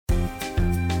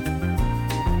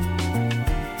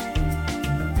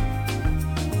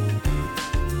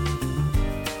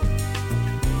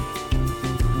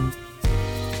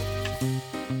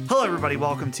Hello, everybody.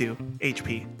 Welcome to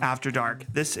HP After Dark.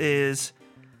 This is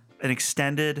an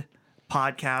extended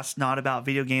podcast, not about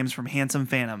video games, from Handsome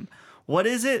Phantom. What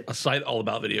is it? A site all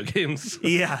about video games.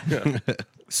 Yeah.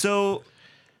 So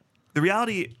the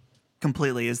reality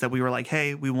completely is that we were like,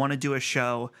 hey, we want to do a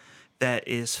show that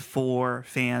is for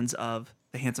fans of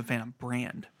the Handsome Phantom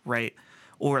brand, right?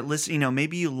 Or listen,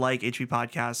 maybe you like HP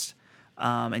Podcasts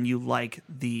and you like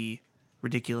the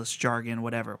ridiculous jargon,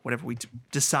 whatever we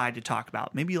decide to talk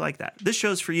about. Maybe you like that. This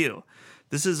show's for you.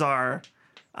 This is our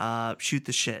shoot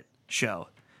the shit show.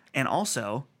 And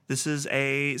also, this is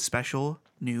a special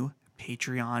new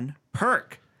Patreon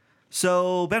perk.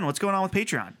 So, Ben, what's going on with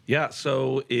Patreon? Yeah,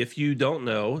 so if you don't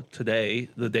know, today,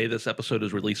 the day this episode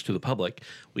is released to the public,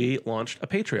 we launched a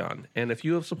Patreon. And if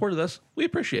you have supported us, we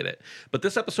appreciate it. But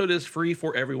this episode is free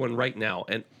for everyone right now.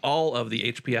 And all of the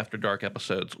HP After Dark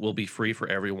episodes will be free for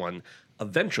everyone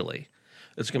eventually.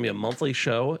 It's going to be a monthly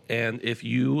show. And if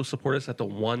you support us at the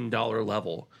 $1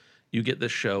 level, you get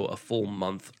this show a full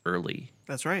month early.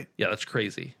 That's right. Yeah, that's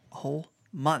crazy. A whole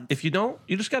month. If you don't,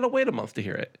 you just got to wait a month to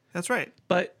hear it. That's right.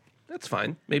 But that's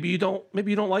fine. Maybe you don't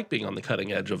like being on the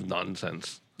cutting edge of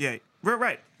nonsense. Yeah.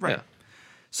 Right. Yeah.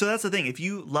 So that's the thing. If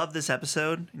you love this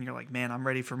episode and you're like, man, I'm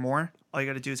ready for more, all you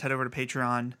got to do is head over to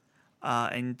Patreon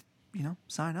and,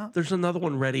 sign up. There's another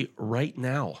one ready right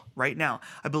now. Right now.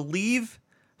 I believe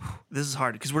this is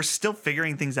hard because we're still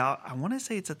figuring things out. I want to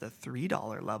say it's at the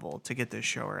 $3 level to get this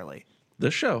show early.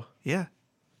 This show. Yeah.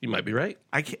 You might be right.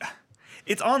 I can't.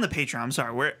 It's on the Patreon. I'm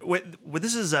sorry.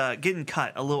 This is getting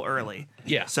cut a little early.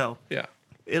 Yeah. So yeah,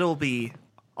 it'll be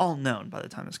all known by the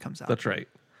time this comes out. that's right.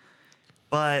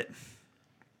 But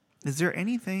is there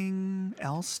anything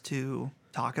else to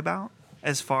talk about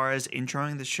as far as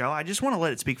introing the show? I just want to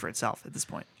let it speak for itself at this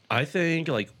point. I think,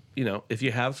 if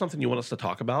you have something you want us to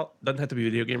talk about, doesn't have to be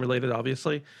video game related,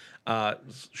 obviously.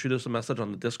 Shoot us a message on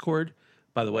the Discord.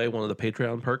 By the way, one of the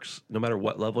Patreon perks, no matter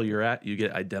what level you're at, you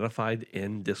get identified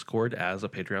in Discord as a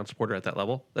Patreon supporter at that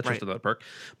level. That's just another perk.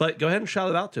 But go ahead and shout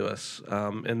it out to us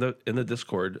in the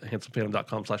Discord,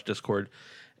 handsomephantom.com/Discord,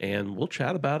 and we'll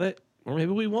chat about it, or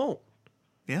maybe we won't.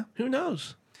 Yeah. Who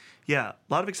knows? Yeah, a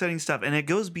lot of exciting stuff. And it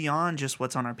goes beyond just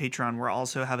what's on our Patreon. We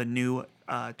also have a new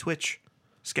Twitch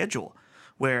schedule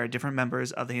where different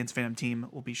members of the Handsome Phantom team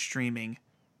will be streaming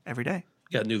every day.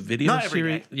 We got a new video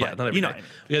series. Yeah, not every day.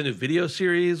 We got a new video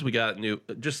series. We got new.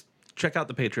 Just check out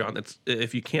the Patreon. It's,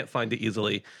 if you can't find it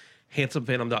easily,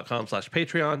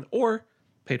 handsomephantom.com/Patreon or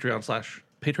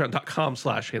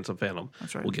patreon.com/handsomephantom.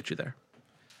 That's right. We'll get you there.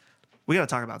 We got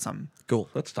to talk about something. Cool.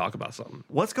 Let's talk about something.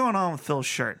 What's going on with Phil's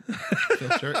shirt? Yeah,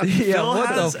 Phil what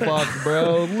has- the fuck,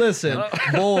 bro? Listen,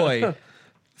 boy.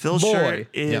 Phil's Boy. shirt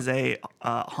is a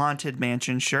Haunted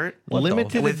Mansion shirt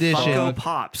Limited with edition. Funko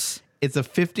Pops. It's a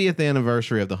 50th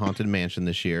anniversary of the Haunted Mansion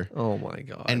this year. Oh my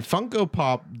god. And Funko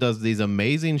Pop does these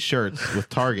amazing shirts with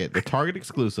Target. They're Target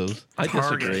exclusives. I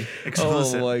disagree.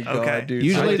 Exclusive. Oh my god, Okay. dude.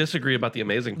 Usually- I disagree about the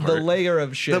amazing part. the layer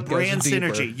of shit. The goes brand deeper.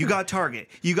 synergy. You got Target.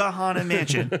 You got Haunted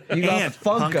Mansion. You got and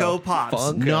Funko. Pops.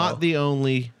 Funko. Not the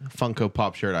only Funko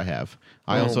Pop shirt I have.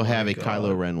 I Oh also my have a God.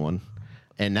 Kylo Ren one.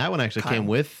 And that one actually came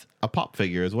with a pop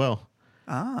figure as well.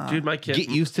 Dude, my kid. Get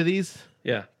used to these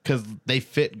Yeah. because they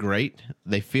fit great.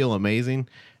 They feel amazing.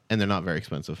 And they're not very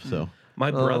expensive. So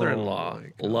My brother-in-law my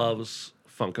God. loves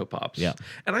Funko Pops. Yeah.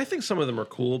 And I think some of them are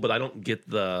cool, but I don't get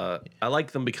I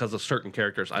like them because of certain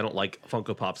characters. I don't like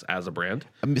Funko Pops as a brand.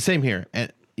 same here.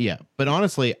 And yeah. But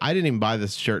honestly, I didn't even buy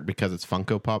this shirt because it's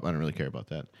Funko Pop. I don't really care about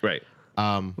that. Right.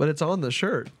 But it's on the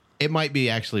shirt. It might be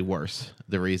actually worse.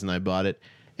 The reason I bought it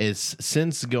is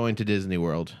since going to Disney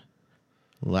World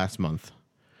last month,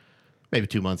 maybe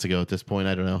 2 months ago at this point.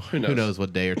 I don't know. Who knows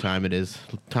what day or time it is.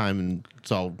 Time, and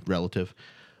it's all relative.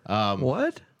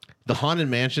 What? The Haunted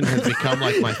Mansion has become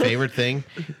like my favorite thing.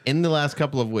 In the last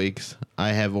couple of weeks,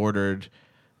 I have ordered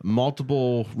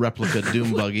multiple replica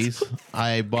Doom buggies.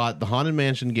 I bought the Haunted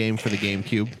Mansion game for the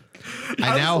GameCube.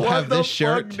 I now What have the this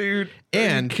shirt. fuck, dude.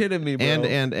 And Are you kidding me, bro?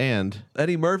 And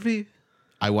Eddie Murphy?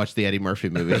 I watched the Eddie Murphy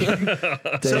movie.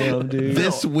 Damn, dude.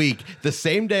 This week, the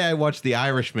same day I watched The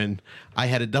Irishman, I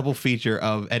had a double feature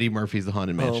of Eddie Murphy's The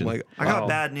Haunted Oh Mansion. my god. I got Wow.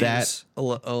 bad news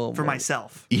That- for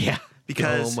myself. Yeah.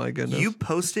 Because Oh my goodness. you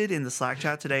posted in the Slack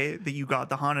chat today that you got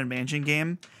the Haunted Mansion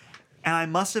game, and I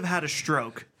must have had a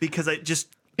stroke because I just...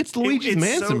 It's Luigi's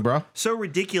Mansion, so, bro. So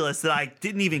ridiculous that I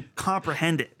didn't even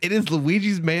comprehend it. It is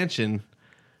Luigi's Mansion,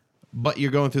 but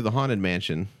you're going through the Haunted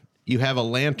Mansion. You have a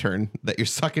lantern that you're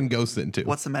sucking ghosts into.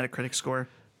 What's the Metacritic score?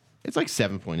 It's like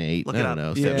 7.8. Look I it don't up.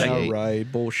 know. Yeah, 78.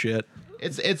 right. Bullshit.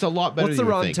 It's a lot better What's than the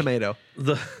you Rotten think. Tomato?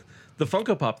 The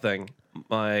Funko Pop thing,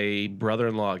 my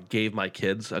brother-in-law gave my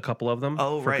kids a couple of them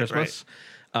Oh, for right, Christmas.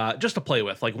 just to play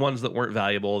with, like ones that weren't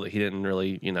valuable that he didn't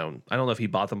really, I don't know if he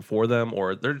bought them for them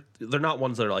or they're not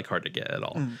ones that are like hard to get at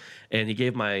all. And he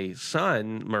gave my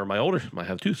son, or I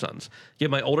have two sons, gave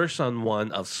my older son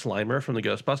one of Slimer from the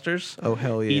Ghostbusters. Oh,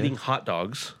 hell yeah. Eating hot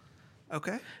dogs.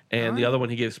 Okay. And the other one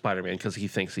he gave Spider-Man because he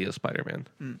thinks he is Spider-Man,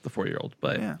 the 4-year-old.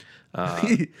 But Yeah.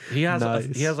 he has Nice.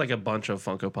 he has like a bunch of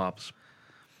Funko Pops.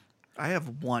 I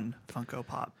have one Funko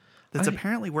Pop that's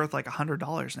apparently worth like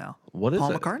 $100 now. What is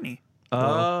Paul it? McCartney.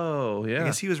 Oh, I yeah.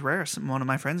 guess he was rare. One of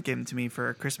my friends gave him to me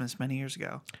for Christmas many years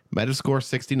ago. Metascore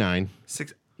 69.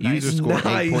 Nice. User score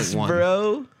Nice, 8.1.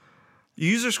 bro.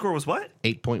 User score was what?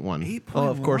 8.1. 8.1. Oh,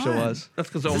 of course it was. That's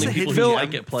because the Is this only a people hidden who gem?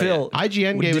 like it play Phil, it.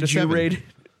 IGN gave it a did you 7. rate?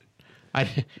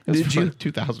 It was Did from you?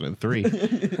 2003.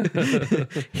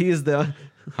 He is the.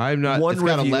 I'm not. One It's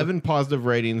got review. 11 positive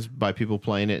ratings by people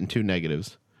playing it and 2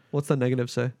 negatives. What's the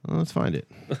negative say? Well, let's find it.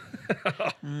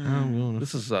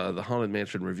 This is the Haunted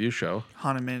Mansion review show.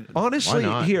 Haunted Man. Honestly, Why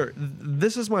not? here,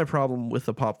 this is my problem with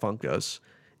the Pop Funkos.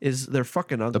 Is they're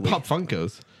fucking The ugly. Pop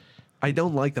Funkos. I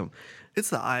don't like them. It's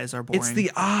the eyes are boring. It's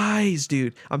the eyes,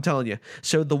 dude. I'm telling you.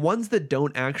 So the ones that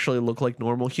don't actually look like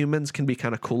normal humans can be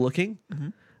kind of cool looking.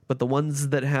 But the ones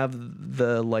that have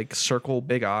the like circle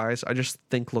big eyes, I just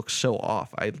think look so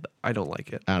off. I don't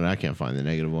like it. I don't know. I can't find the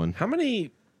negative one. How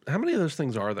many of those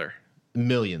things are there?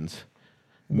 Millions.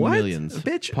 What? Millions.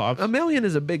 Bitch, Pops. a million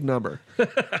is a big number.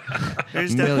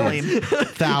 There's definitely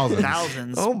Thousands.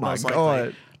 thousands. Oh my most likely.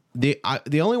 god.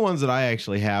 The only ones that I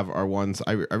actually have are ones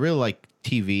I really like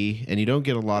TV, and you don't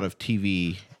get a lot of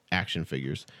TV action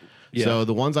figures. Yeah. So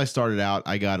the ones I started out,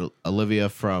 I got Olivia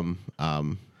from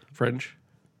Fringe?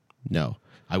 no,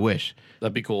 I wish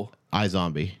That'd be cool.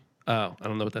 iZombie. Oh, I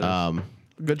don't know what that is.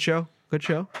 Good show. Good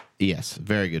show. Yes,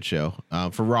 very good show.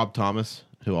 For Rob Thomas,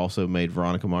 who also made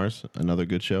Veronica Mars, another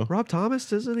good show. Rob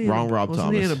Thomas, isn't he? Wrong Rob Wasn't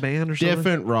Thomas. he in a band or something?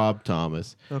 Different Rob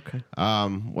Thomas. Okay.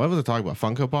 What was I talking about?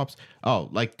 Funko Pops? Oh,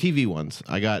 like TV ones.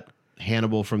 I got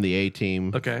Hannibal from the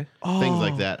A-Team. Okay. Things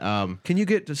like Oh. that. Can you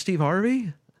get to Steve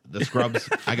Harvey? The Scrubs.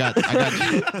 I got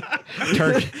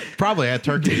Turkey. Probably had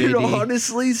Turkey Dude, JD.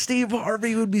 honestly, Steve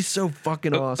Harvey would be so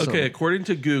fucking awesome. Okay, according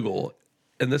to Google,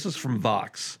 and this is from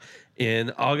Vox,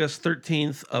 in August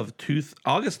 13th of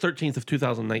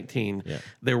 2019,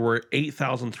 there were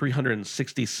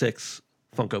 8,366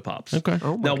 Funko Pops. Okay.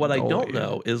 Oh my now, what I God. don't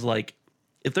know is like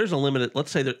if there's a limited.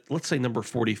 Let's say number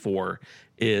 44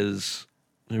 is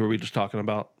who were we just talking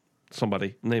about?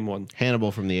 Somebody name one.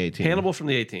 Hannibal from the A-Team. Hannibal from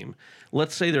the A-Team.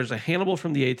 Let's say there's a Hannibal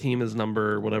from the A-Team is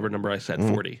whatever number I said,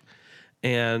 40.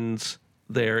 And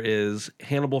there is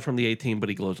Hannibal from the A-Team, but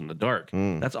he glows in the dark.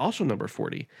 That's also number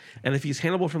 40. And if he's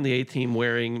Hannibal from the A-Team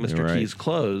wearing Mr. right. T's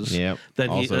clothes, Yep. then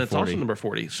Also it's also 40. number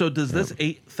 40. So does this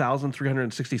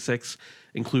 8,366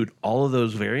 include all of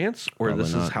those variants, or Probably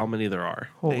this not. is how many there are?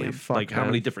 Holy Damn. fuck, Like how man.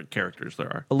 many different characters there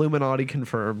are. Illuminati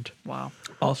confirmed. Wow.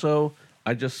 Also,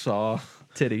 I just saw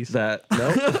Titties. that. No,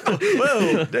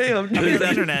 Whoa. Damn, I mean, dude. the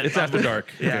internet. it's after dark.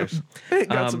 Who Yeah. cares? Hey,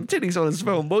 got some titties on his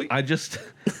phone, boy. I just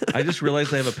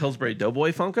realized they have a Pillsbury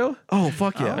Doughboy Funko, Oh,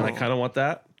 fuck yeah. and I kind of want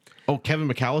that. Oh, Kevin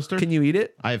McAllister. Can you eat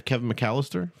it? I have Kevin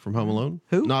McAllister from Home Alone.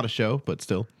 Who? Not a show, but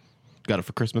still. Got it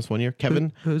for Christmas one year.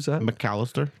 Kevin Who's that?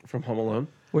 McAllister. From Home Alone.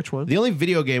 Which one? The only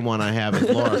video game one I have is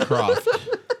Lara Croft.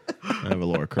 I have a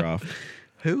Lara Croft.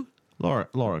 Who? Lara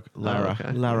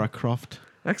okay. Croft.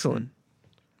 Excellent.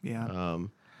 Yeah.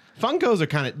 Funkos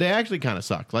are they actually kind of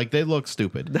suck. Like they look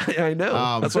stupid. I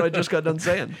know. That's what I just got done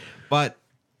saying. But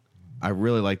I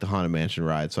really like the Haunted Mansion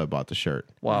ride, so I bought the shirt.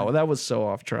 Wow, that was so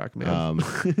off track, man.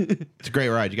 It's a great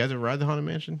ride. You guys ever ride the Haunted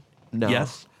Mansion? no.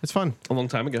 Yes, It's fun. a long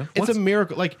time ago. It's a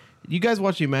miracle. Like you guys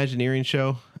watch the Imagineering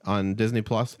show on Disney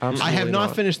Plus. I Absolutely have not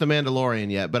not. finished the Mandalorian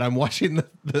yet, but I'm watching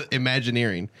the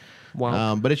Imagineering.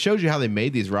 Wow. But it shows you how they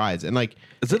made these rides, and like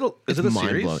Is it a mind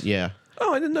series? blowing. Yeah.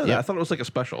 Oh, I didn't know that. Yeah. I thought it was like a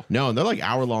special. No, they're like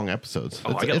hour-long episodes.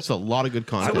 Oh, It's a lot of good I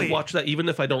content. would watch that even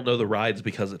if I don't know the rides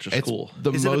because it's just It's cool.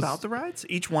 the Is most. it about the rides?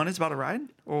 Each one is about a ride?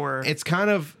 Or It's kind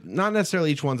of not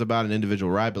necessarily each one's about an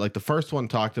individual ride, but like the first one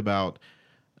talked about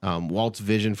Walt's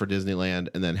vision for Disneyland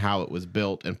and then how it was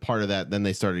built, and part of that, then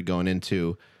they started going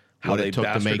into How what they it took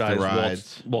to make the bastardized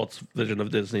rides. Walt's vision of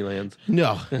Disneyland.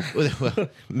 No, well,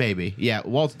 maybe. Yeah,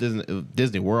 Walt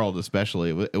Disney World,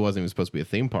 especially, it wasn't even supposed to be a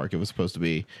theme park. It was supposed to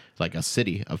be like a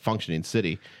city, a functioning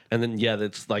city. And then, yeah,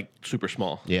 that's like super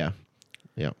small. Yeah,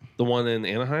 yeah. The one in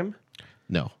Anaheim?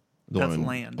 No, the That's one in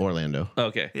land. Orlando.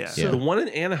 Okay. Yeah. So Yeah. the one in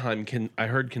Anaheim I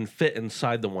heard can fit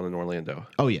inside the one in Orlando.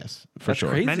 Oh yes, for That's sure.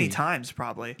 crazy. many times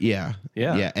probably. Yeah,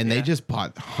 Yeah. yeah. And they Yeah. just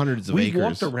bought hundreds of We acres.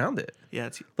 walked around it. Yeah,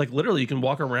 it's Like literally, you can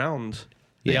walk around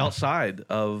the outside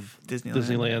of Disneyland.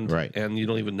 Disneyland, Right. and you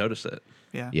don't even notice it.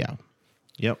 yeah. Yeah,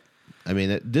 yep. I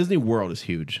mean, Disney World is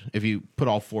huge. If you put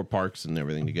all 4 parks and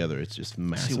everything together, it's just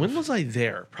massive. See, when was I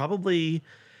there? Probably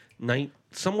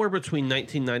somewhere between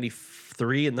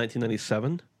 1993 and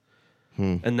 1997.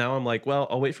 And now I'm like, well,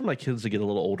 I'll wait for my kids to get a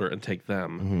little older and take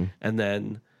them, and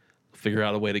then figure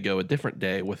out a way to go a different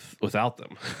day without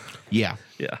them. Yeah.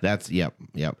 Yeah. That's, yep.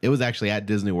 It was actually at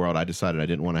Disney World. I decided I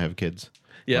didn't want to have kids.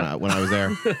 Yeah. When I was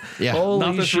there. Yeah. Holy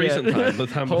Not this shit. recent time. The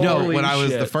time Holy before. No, when I was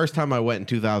shit. the first time I went in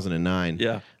 2009.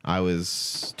 Yeah. I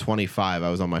was 25. I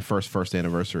was on my first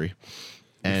anniversary.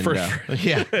 And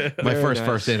yeah, my Very first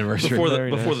nice. anniversary. before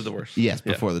Very the nice. divorce. Yes,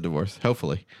 before the divorce.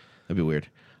 Hopefully. That'd be weird.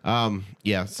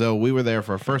 Yeah, so we were there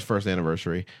for our first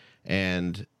anniversary,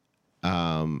 and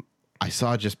I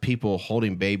saw just people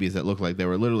holding babies that looked like they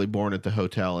were literally born at the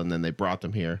hotel, and then they brought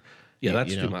them here. Yeah,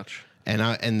 that's you know. too much.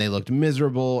 And they looked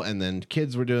miserable, and then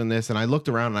kids were doing this, and I looked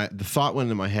around, and the thought went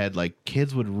into my head, like,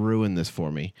 kids would ruin this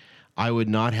for me. I would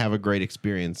not have a great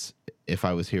experience if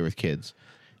I was here with kids.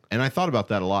 And I thought about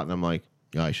that a lot, and I'm like,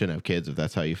 oh, I shouldn't have kids if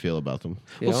that's how you feel about them.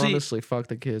 Yeah, Well, see- honestly, fuck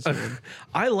the kids, man.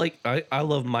 I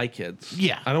love my kids.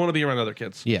 Yeah. I don't want to be around other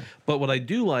kids. Yeah. But what I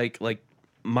do like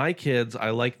my kids, I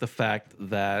like the fact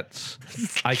that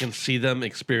I can see them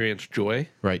experience joy.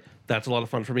 Right. That's a lot of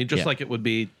fun for me. Just Yeah. like it would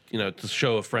be, to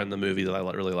show a friend the movie that I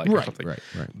really like or Right, something. right.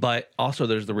 But also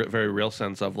there's the very real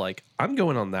sense of like, I'm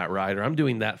going on that ride or I'm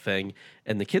doing that thing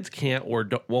and the kids can't or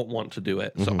won't want to do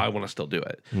it. So I want to still do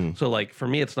it. So like for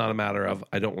me, it's not a matter of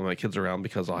I don't want my kids around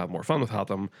because I'll have more fun without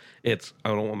them. It's I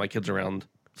don't want my kids around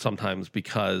sometimes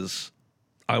because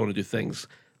I want to do things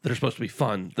that are supposed to be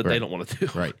fun that they don't want to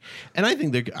do. Right. And I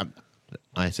think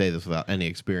I say this without any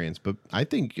experience, but I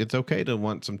think it's okay to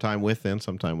want some time with and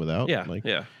some time without. Yeah. Like,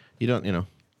 Yeah. You don't,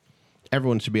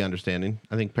 everyone should be understanding.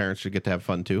 I think parents should get to have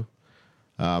fun too.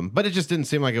 But it just didn't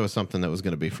seem like it was something that was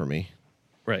going to be for me.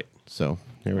 Right. So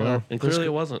here we are. And clearly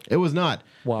it wasn't. It was not.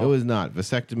 Wow. It was not.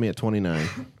 Vasectomy at 29.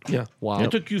 Yeah. Wow.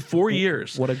 It took you 4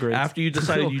 years. What a great- after you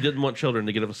decided you didn't want children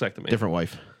to get a vasectomy. Different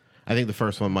wife. I think the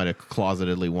first one might have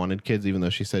closetedly wanted kids, even though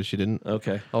she said she didn't.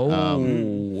 Okay.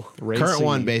 Oh, racy. Current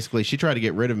one, basically, she tried to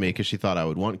get rid of me because she thought I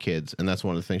would want kids, and that's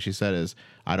one of the things she said is,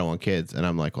 "I don't want kids," and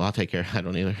I'm like, "Well, I'll take care. I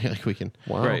don't either. Like we can,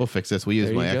 Wow. Right. we'll fix this. We use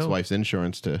There my you go. ex-wife's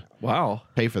insurance to Wow.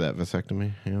 pay for that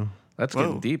vasectomy. That's Whoa.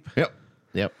 getting deep.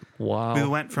 Yep. Wow. We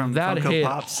went from that Funko hit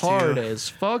Pops hard to as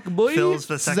fuck, boy.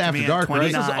 Phil's is After vasectomy Dark, at right?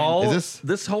 29. This is all. Is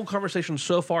this whole conversation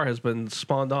so far has been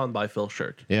spawned on by Phil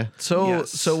Shirk. Yeah. So,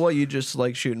 Yes. so what? You just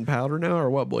like shooting powder now, or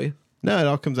what, boy? No, it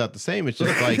all comes out the same. It's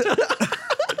just like,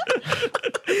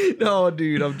 No,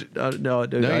 dude. No, dude. no, I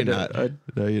you're don't- not.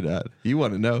 No, you're not. You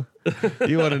want to know.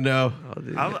 You want to know.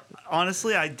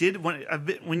 Honestly, I did when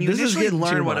you This is initially getting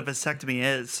learn too what a much. vasectomy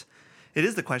is, it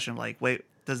is the question of like, wait,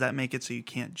 does that make it so you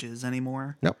can't jizz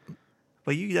anymore? Nope.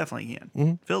 But you definitely can.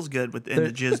 Mm-hmm. Phil's good in the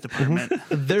jizz department.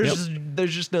 There's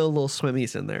just no little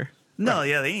swimmies in there. No,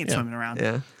 yeah, they ain't swimming around.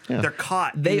 Yeah, Yeah. They're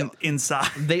caught They-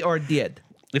 inside. they are dead.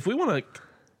 If we want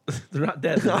to, they're not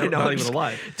dead. They're I know, not I'm even just-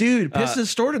 alive. Dude, piss is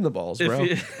stored in the balls, bro.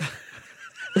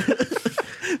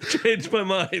 Change my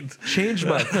mind. Change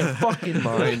my fucking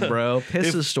mind, bro.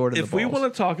 Piss is stored in the If balls. we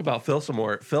want to talk about Phil some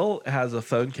more, Phil has a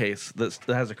phone case that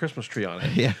has a Christmas tree on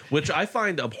it. Yeah. Which I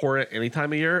find abhorrent any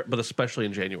time of year, but especially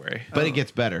in January. But it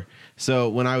gets better. So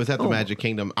when I was at the Magic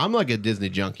Kingdom, I'm like a Disney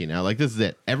junkie now. Like this is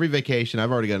it. Every vacation,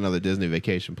 I've already got another Disney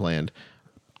vacation planned.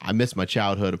 I miss my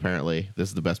childhood. Apparently, this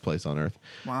is the best place on earth.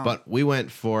 Wow. But we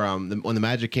went for when the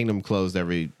Magic Kingdom closed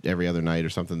every other night or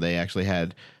something. They actually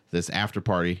had this after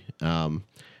party.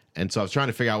 And so I was trying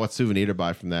to figure out what souvenir to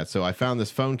buy from that. So I found this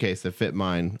phone case that fit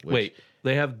mine. Which, Wait,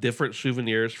 they have different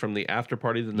souvenirs from the after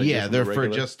party than they do yeah, from they're the for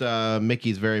regular? just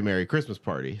Mickey's Very Merry Christmas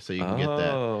Party. So you can get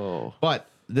that. Oh. But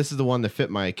this is the one that fit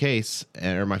my case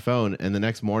or my phone. And the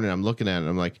next morning I'm looking at it and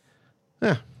I'm like,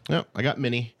 no, I got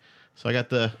Minnie. So I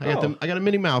got I got a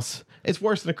Minnie Mouse. It's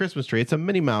worse than a Christmas tree. It's a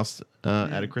Minnie Mouse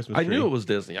at a Christmas I tree. knew it was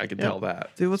Disney. I could tell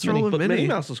that. Dude, what's wrong with But Minnie? Minnie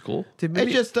Mouse is cool. Dude, It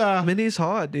just Minnie's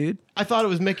hot, dude. I thought it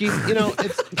was Mickey.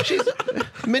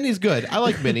 Minnie's good. I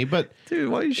like Minnie, but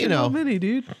Dude, why you shit know, on Minnie,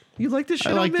 dude? You like the shit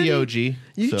I on like Minnie? the OG.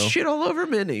 You so shit all over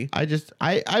Minnie. I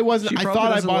wasn't. She I probably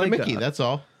thought I doesn't bought a like Mickey. that. That's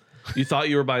all. You thought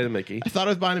you were buying a Mickey. I thought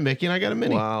I was buying a Mickey and I got a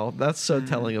Minnie. Wow, that's so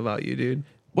telling about you, dude.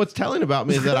 What's telling about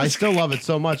me is that I still love it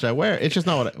so much. I wear it. It's just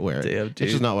not what I wear. Damn, It's dude.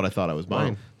 just not what I thought I was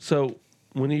buying. So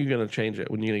when are you going to change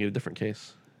it? When are you going to get a different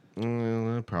case?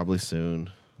 Probably soon.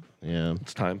 Yeah.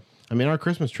 It's time. I mean, our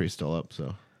Christmas tree's still up,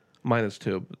 so Mine is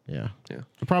too. But yeah. yeah.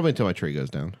 Probably until my tree goes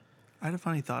down. I had a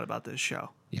funny thought about this show.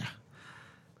 Yeah.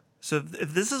 So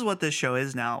if this is what this show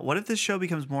is now, what if this show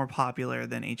becomes more popular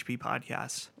than HP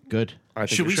podcasts? Good. I think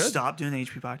Should we we stop doing the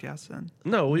HP podcasts then?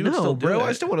 No, we would No, still do bro. it.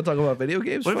 I still want to talk about video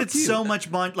games. What if Fuck it's you. so much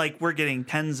fun? Like we're getting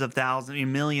tens of thousands,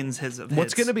 millions of What's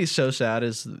hits. going to be so sad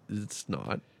is it's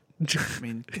not. I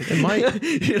mean, It might.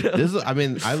 This is, I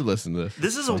mean, I would listen to this.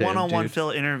 this is a Damn, one-on-one dude. Phil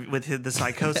interview with the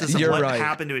psychosis of You're what right.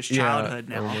 happened to his Yeah.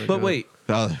 childhood Oh now. my But God. wait,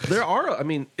 Oh, there are. I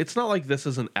mean, it's not like this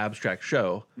is an abstract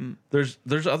show. There's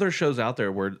other shows out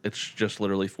there where it's just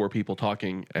literally four people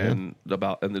talking and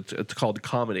it's called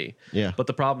comedy. Yeah. But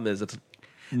the problem is The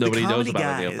nobody knows comedy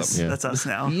about any of guys, them. Yeah. that's us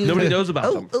now. Nobody knows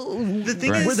about them. The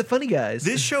thing Right. is, We're the funny guys.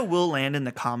 this show will land in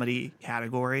the comedy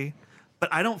category, but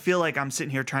I don't feel like I'm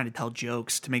sitting here trying to tell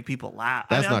jokes to make people laugh.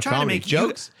 that's I'm not trying comedy. to make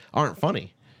Jokes aren't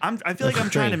funny. I feel like I'm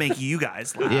trying to make you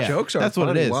guys laugh. Yeah. Jokes are that's what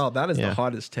it funny. is. Wow, that is Yeah. the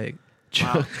hottest take.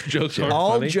 Wow. Jokes aren't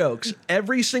All funny. jokes,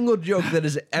 every single joke that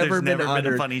has ever There's been never been a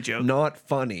uttered, funny joke. not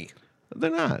funny. They're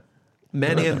not.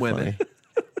 Men They're and not women.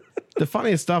 funny. The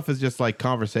funniest stuff is just like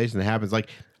conversation that happens. Like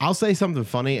I'll say something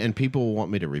funny and people will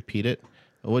want me to repeat it,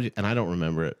 and I don't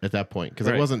remember it at that point because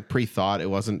Right. it wasn't pre-thought. It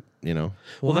wasn't,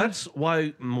 Well, that's why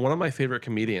one of my favorite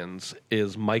comedians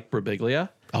is Mike Birbiglia.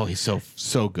 Oh, he's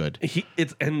so good.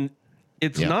 It's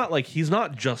Yeah. not like he's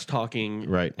not just talking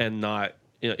Right. and not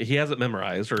he hasn't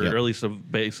memorized or Yep. at least a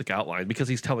basic outline because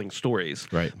he's telling stories.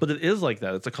 Right. But it is like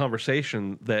that. It's a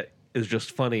conversation that is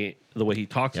just funny the way he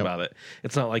talks Yep. about it.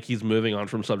 It's not like he's moving on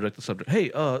from subject to subject. Hey,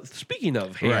 speaking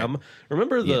of ham,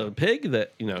 remember the pig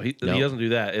that he Nope. doesn't do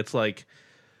that. It's like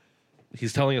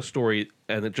he's telling a story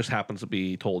and it just happens to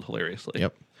be told hilariously.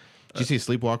 Yep. Did you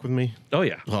see Sleepwalk with Me? Oh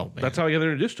yeah. Oh, man. That's how I got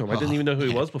introduced to him. I didn't even know who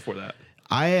he was before that.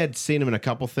 I had seen him in a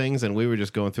couple things, and we were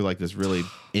just going through like this really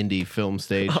indie film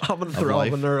stage. I'm gonna of throw up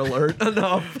life. a nerd alert.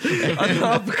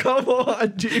 Enough. Come on,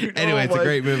 dude. Anyway, Oh it's a my-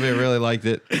 great movie. I really liked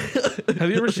it. Have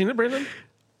you ever seen it, Brandon?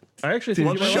 I actually think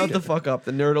Dude, you might shut like the it. fuck up.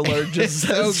 The nerd alert just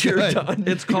so says you're good. done.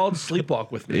 It's called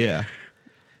Sleepwalk with Me. Yeah.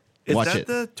 Is Watch that it.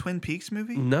 the Twin Peaks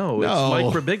movie? No, No.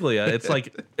 it's Mike Birbiglia. It's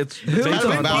like it's Who based It's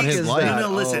the on about fuck his is life. that?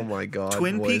 No, listen. Oh my god.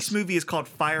 Twin boys. Peaks movie is called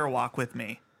Firewalk with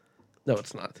Me. No,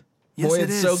 it's not. Yes, Boy, it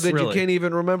it's so is. good Really. you can't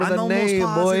even remember I'm the almost name, boy.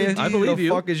 positive, I believe the you.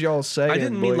 fuck is y'all saying? I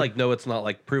didn't mean boy? like no, it's not.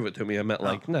 Like prove it to me. I meant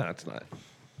like no, it's not.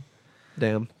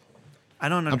 Damn. I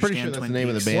don't understand. I'm pretty sure that's the Twin name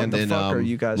of Peaks. the band What the in fuck are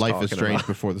you guys Life is talking Strange about?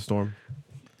 Before the Storm.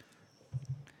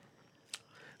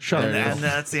 Shut And, up. and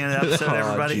that's the end of the episode, Oh,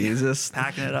 everybody. Jesus.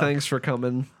 Packing it up. Thanks for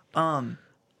coming.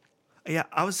 Yeah,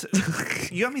 I was.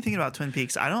 You got me thinking about Twin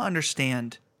Peaks. I don't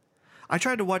understand. I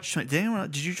tried to watch.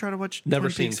 Did you try to watch? Never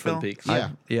Twin seen Peaks, Twin Phil? Peaks.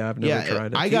 Yeah, I've never tried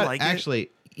it. I Do you got like it?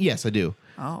 actually. Yes, I do.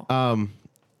 Oh,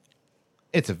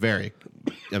 It's a very,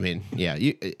 I mean, yeah,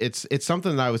 it's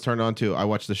something that I was turned on to. I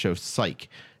watched the show Psych,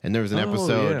 and there was an Oh,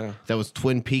 episode yeah. that was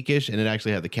Twin Peakish, and it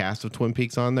actually had the cast of Twin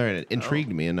Peaks on there, and it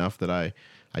intrigued me enough that I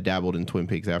dabbled in Twin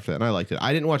Peaks after that, and I liked it.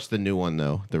 I didn't watch the new one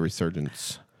though, the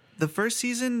Resurgence. the first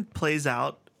season plays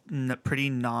out pretty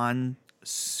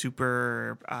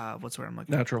non-super. What's the word I'm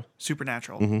looking? Natural.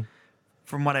 Supernatural. Mm-hmm.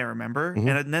 From what I remember,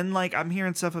 and then like I'm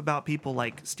hearing stuff about people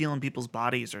like stealing people's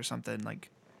bodies or something like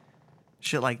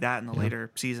shit like that in the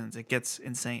later seasons. It gets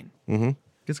insane.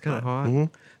 It's kind of hot.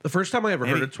 The first time I ever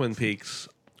heard Maybe. of Twin Peaks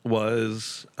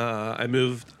was I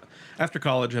moved after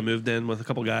college. I moved in with a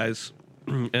couple guys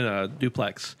in a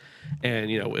duplex, and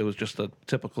it was just a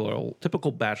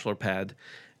typical bachelor pad.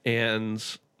 And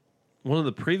one of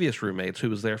the previous roommates, who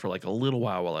was there for like a little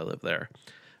while I lived there,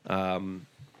 The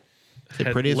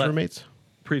had prettiest let- roommates?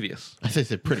 previous. I say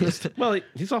the prettiest. Well,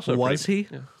 he's also Was pretty-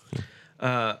 he?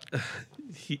 Yeah.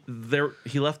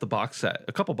 He left the box set,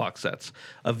 a couple box sets,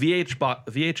 a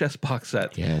VHS box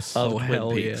set Yes. of Oh, Twin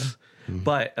hell Peaks. And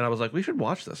I was like, we should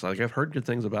watch this. Like, I've heard good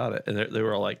things about it, and they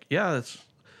were like, yeah,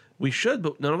 we should,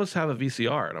 but none of us have a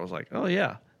VCR. And I was like, oh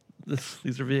yeah,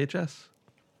 these are VHS.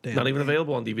 Damn. Not even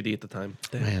available on DVD at the time.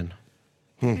 Man.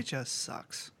 It just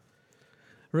sucks.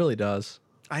 Really does.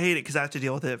 I hate it because I have to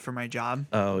deal with it for my job.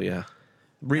 Oh yeah,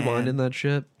 Rewinding that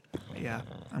shit. Yeah,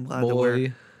 I'm glad that Boy.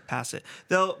 we're past it.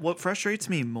 Though, what frustrates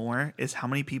me more is how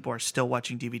many people are still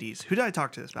watching DVDs. Who did I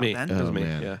talk to this about, me. Ben? It was Oh, me.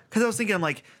 man. Yeah. Because I was thinking, I'm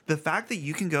like, the fact that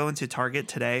you can go into Target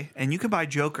today and you can buy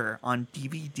Joker on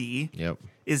DVD Yep.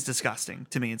 is disgusting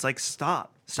to me. It's like,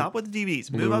 stop with the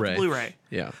DVDs, move up Blu-ray. to Blu-ray.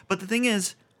 Yeah. But the thing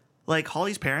is, like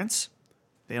Holly's parents,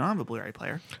 they don't have a Blu-ray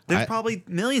player. There's I- probably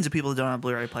millions of people that don't have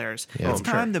Blu-ray players. Yeah. It's I'm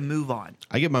sure. time to move on.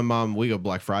 I get my mom, we go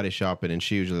Black Friday shopping, and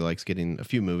she usually likes getting a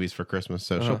few movies for Christmas,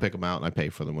 so she'll pick them out and I pay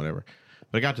for them, whatever.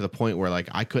 But it got to the point where like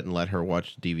I couldn't let her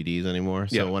watch DVDs anymore.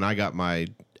 So Yeah. when I got my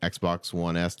Xbox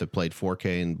One S that played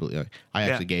 4K, and I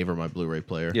actually Yeah. gave her my Blu-ray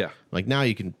player. Yeah. Like now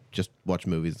you can just watch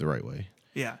movies the right way.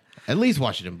 Yeah. At least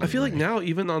watch it in I Blu-ray. feel like now,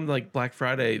 even on like Black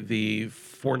Friday, the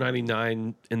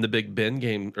 $4.99 in the Big Ben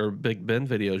game or Big Ben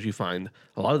videos, you find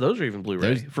a lot of those are even Blu-ray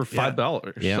There's- for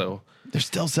 $5. Yeah. So They're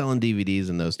still selling DVDs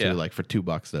in those too, Yeah. like for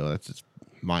 $2 though. That's just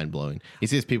mind blowing. You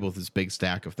see these people with this big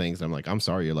stack of things. And I'm like, I'm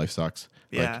sorry, your life sucks.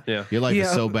 Yeah. Like, Yeah. your life is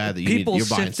so bad that you're buying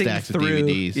sifting stacks of through-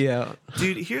 DVDs. Yeah.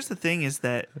 Dude, here's the thing is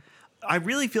that I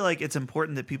really feel like it's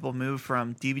important that people move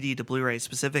from DVD to Blu-ray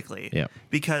specifically. Yeah.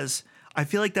 Because I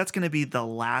feel like that's going to be the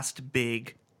last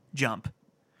big jump.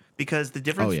 Because the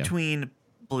difference yeah. between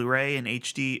Blu-ray and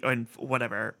HD and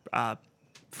whatever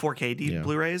 4K Yeah.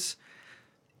 Blu-rays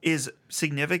is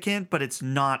significant, but it's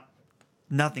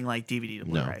nothing like DVD to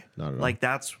No, Blu-ray. not at all. Like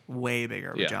that's way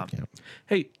bigger of a Yeah. jump. Yeah.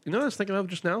 hey, you know what I was thinking of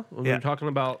just now when we Yeah. were talking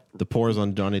about The pores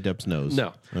on Johnny Depp's nose.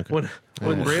 no Okay.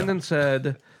 when Brandon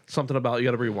said something about you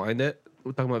got to rewind it.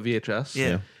 We're talking about VHS.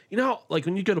 Yeah. You know, like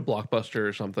when you go to Blockbuster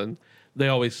or something, they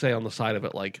always say on the side of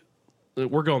it like.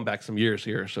 We're going back some years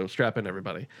here, so strap in,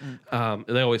 everybody.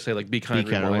 They always say like, "Be kind, Be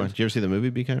Kind rewind." Rewind. Did you ever see the movie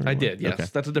Be Kind I Rewind? did, yes. Okay.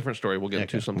 That's a different story. We'll get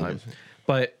into okay. sometime.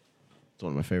 But It's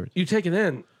one of my favorites. you take it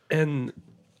in, and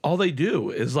all they do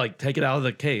is like take it out of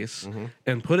the case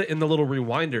and put it in the little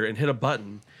rewinder and hit a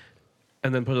button,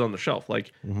 and then put it on the shelf.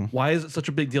 Like, why is it such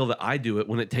a big deal that I do it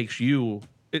when it takes you?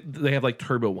 They have like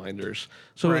turbo winders,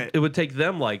 so Right. it would take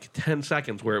them like 10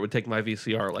 seconds, where it would take my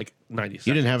VCR like 90 seconds.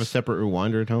 You didn't have a separate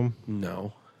rewinder at home?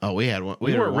 No, Oh, we had one.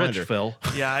 we had a weren't rich, rewinder. Phil.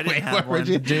 Yeah, I didn't Wait, have what were one.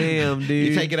 you- Damn, dude.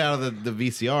 You take it out of the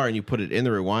VCR and you put it in the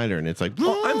rewinder, and it's like,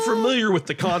 Well, I'm familiar with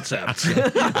the concept.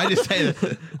 I just say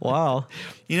that. Wow.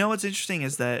 You know what's interesting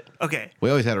is that okay, We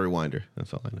always had a rewinder.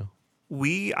 That's all I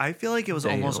know. I feel like it was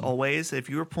almost Damn. always if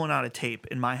you were pulling out a tape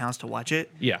in my house to watch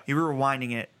it, Yeah. you were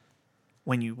rewinding it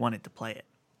when you wanted to play it.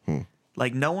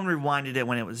 Like no one rewinded it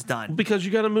when it was done. Because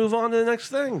you got to move on to the next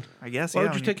thing. I guess. Why yeah,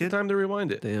 would you when take you're the time to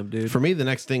rewind it? Damn, dude. For me, the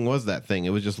next thing was that thing. It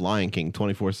was just Lion King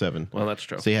 24/7. Well, that's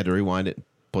true. So you had to rewind it,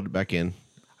 put it back in.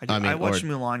 I watched or-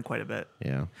 Mulan quite a bit.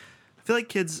 Yeah. I feel like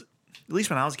kids, at least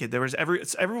when I was a kid, there was every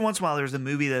once in a while there was a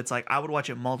movie that's like I would watch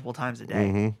it multiple times a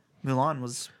day. Mulan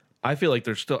was I feel like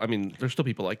there's still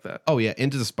people like that. Oh yeah,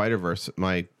 Into the Spider-Verse.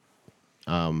 My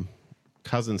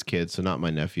cousin's kid, so not my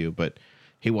nephew, but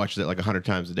he watches it like 100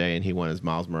 times a day, and he went as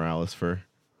Miles Morales for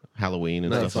Halloween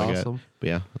and That's stuff like awesome. that.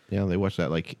 But yeah, they watch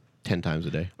that like 10 times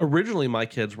a day. Originally, my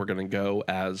kids were going to go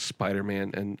as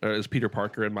Spider-Man or as Peter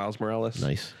Parker and Miles Morales.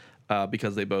 Nice.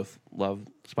 Because they both love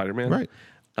Spider-Man. Right.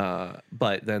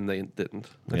 But then they didn't.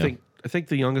 Yeah. I think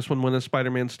the youngest one went as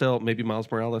Spider-Man still, maybe Miles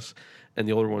Morales, and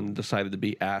the older one decided to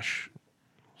be Ash.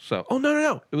 So,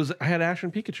 no. I had Ash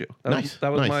and Pikachu. Nice,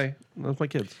 That was nice. my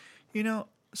kids. You know,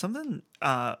 something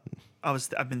I've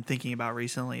been thinking about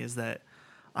recently is that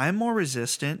I'm more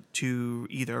resistant to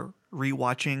either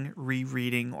rewatching,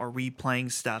 rereading, or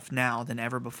replaying stuff now than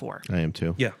ever before. I am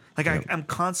too. Yeah. Like I'm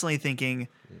constantly thinking,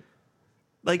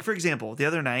 like for example, the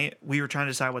other night we were trying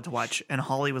to decide what to watch, and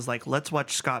Holly was like, "Let's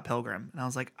watch Scott Pilgrim," and I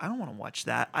was like, "I don't want to watch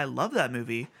that. I love that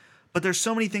movie, but there's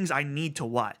so many things I need to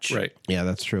watch." Right. Yeah,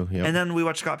 that's true. Yep. And then we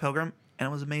watched Scott Pilgrim, and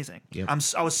it was amazing. Yep.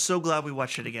 I was so glad we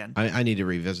watched it again. I need to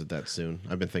revisit that soon.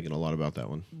 I've been thinking a lot about that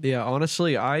one. Yeah,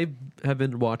 honestly, I have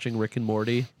been watching Rick and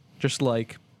Morty. Just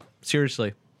like,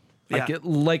 seriously. Yeah. I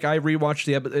rewatched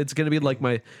the episode. It's going to be like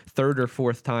my third or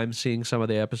fourth time seeing some of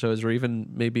the episodes, or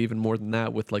maybe even more than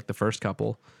that with like the first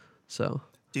couple. So,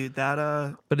 Dude,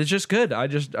 that but it's just good. I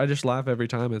just laugh every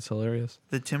time. It's hilarious.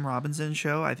 the Tim Robinson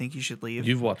show, I think you should leave.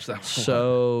 You've watched that one.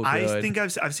 So good. I think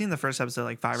I've seen the first episode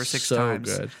like 5 or 6 So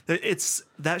times. good.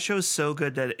 That show's so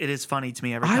good that it is funny to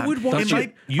me every I time. would watch It it.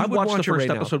 might- You I would watched the watch it first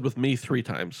right now. episode with me 3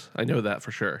 times. I know that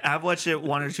for sure. I've watched it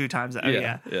 1 or 2 times. Oh,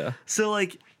 yeah. Yeah. So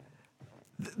like,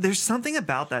 there's something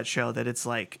about that show that it's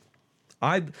like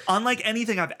unlike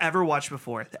anything I've ever watched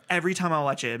before. Every time I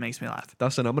watch it, it makes me laugh.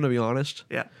 Dustin, I'm going to be honest.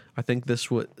 Yeah. I think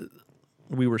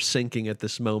we were syncing at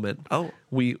this moment. Oh.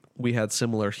 We had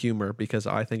similar humor because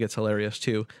I think it's hilarious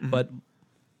too, but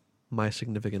my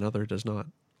significant other does not.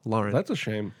 Lauren, That's a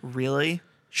shame. Really?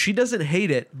 she doesn't hate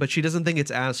it, but she doesn't think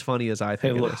it's as funny as I Hey,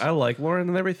 think it look, is. I like Lauren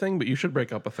and everything, but you should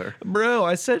break up with her. Bro,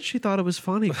 I said she thought it was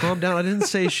funny. Calm down. I didn't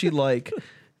say she like.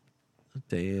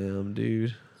 Damn,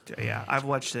 dude, Yeah. I've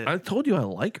watched it. I told you I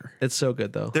like her. it's so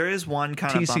good though. There is one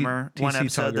kind of TC bummer, one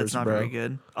episode that's Tuggers, not bro. very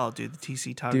good. Oh, dude, the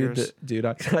TC Dude, Tuggers. dude,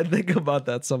 I think about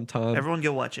that sometime. Everyone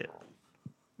go watch it.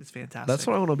 It's fantastic. That's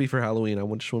what I want to be for Halloween.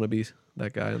 I just want to be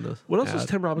that guy in the. What else has ad.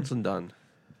 Tim Robinson done?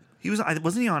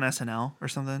 wasn't he on SNL or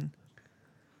something?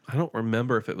 I don't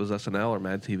remember if it was SNL or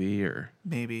Mad TV or.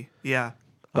 Maybe. Yeah.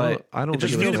 But I don't it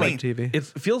think just it was feels like like- TV. It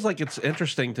feels like it's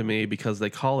interesting to me because they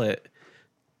call it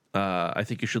I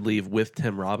think you should leave with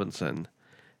Tim Robinson.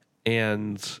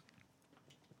 And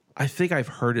I think I've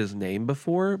heard his name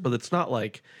before, but it's not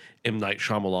like M. Night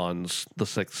Shyamalan's The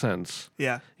Sixth Sense.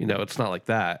 Yeah. You know, it's not like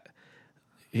that.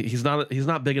 He's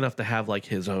not big enough to have like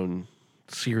his own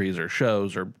series or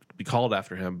shows or be called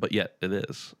after him, but yet it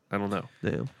is. I don't know.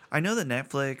 Yeah. I know that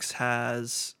Netflix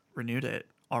has renewed it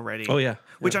already. Oh yeah,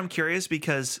 Which I'm curious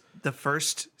because the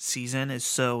first season is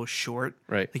so short.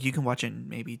 Right. Like you can watch it in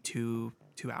maybe 2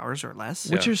 hours or less.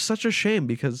 Which is such a shame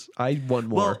because I want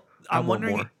more. Well, I I'm want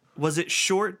wondering, more. was it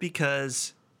short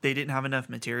because they didn't have enough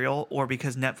material, or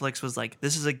because Netflix was like,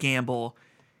 "This is a gamble.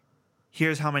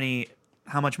 Here's how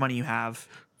much money you have.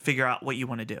 Figure out what you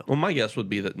want to do." Well, my guess would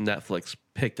be that Netflix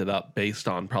picked it up based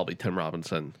on probably Tim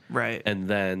Robinson, Right. and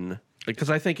then because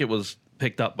I think it was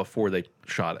picked up before they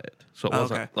shot it, so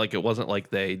it wasn't like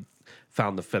they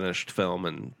found the finished film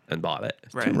and bought it.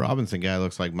 Right. Tim Robinson guy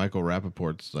looks like Michael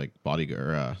Rappaport's like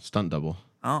bodyguard, stunt double.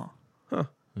 Oh.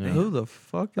 Who the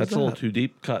fuck is That's that? a little too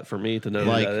deep cut for me to know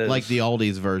Like who that is. like the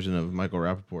Aldi's version of Michael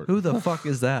Rappaport. Who the fuck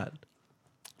is that?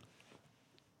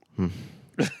 Did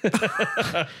you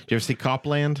ever see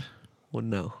Copland? Well,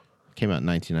 no. Came out in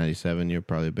 1997. You're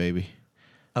probably a baby.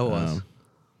 I was.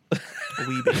 A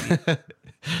wee baby.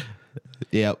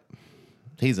 Yep.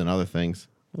 He's in other things.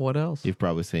 What else? You've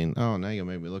probably seen. Oh, now you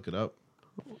made me look it up.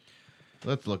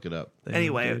 Let's look it up. Damn,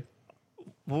 Anyway, dude.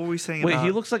 what were we saying Wait, about?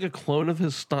 he looks like a clone of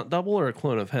his stunt double or a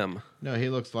clone of him? No, he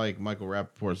looks like Michael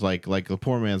Rappaport's like the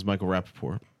poor man's Michael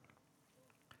Rappaport.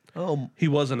 Oh, He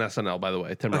was on SNL, by the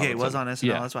way. Tim Okay, it Robinson. was on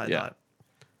SNL. That's what I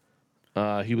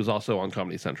thought. He was also on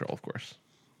Comedy Central, of course.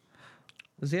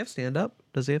 does he have stand up?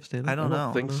 Does he have stand up? I don't know.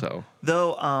 I think so.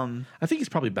 Though, I think he's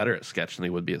probably better at sketch than he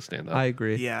would be at stand up. I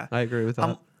agree. Yeah. I agree with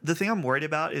that. the thing I'm worried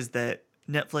about is that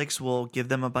Netflix will give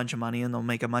them a bunch of money and they'll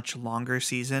make a much longer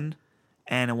season,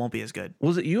 and it won't be as good.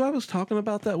 Was it you I was talking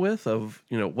about that with? Of,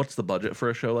 what's the budget for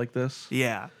a show like this?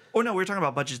 Yeah. Oh no, we were talking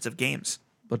about budgets of games.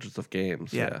 Budgets of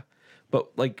games. Yeah. Yeah. But,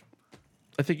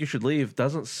 I think You Should Leave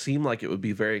doesn't seem like it would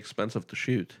be very expensive to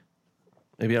shoot.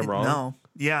 Maybe I'm wrong. No.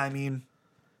 Yeah, I mean,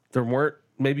 There weren't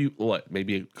maybe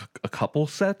a couple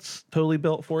sets totally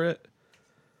built for it.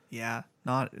 yeah,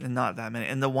 not that many.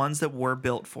 And the ones that were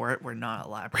built for it were not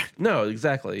elaborate. No,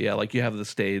 exactly. Yeah, like you have the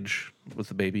stage with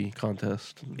the baby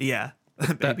contest. Yeah.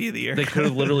 That- Baby of the year. They could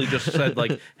have literally just said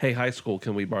like, "Hey, high school,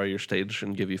 can we borrow your stage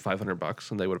and give you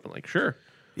 $500?" And they would have been like, "Sure."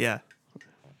 Yeah.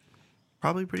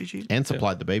 Probably pretty cheap. And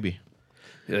supplied the baby.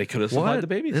 Yeah, they could have what? supplied the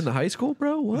babies. In the high school,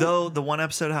 bro? What? Though the one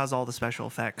episode has all the special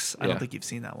effects. I don't Yeah. think you've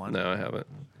seen that one. No, I haven't.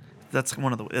 That's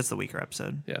the weaker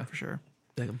episode. Yeah. For sure.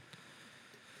 Damn.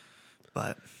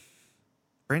 But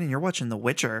Brandon, you're watching The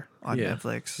Witcher on Yeah.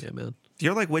 Netflix. Yeah, man.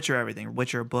 You're like Witcher everything.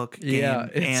 Witcher book, game, Yeah,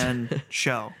 it's- and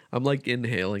show. I'm like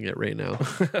inhaling it right now.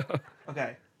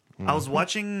 Okay. I was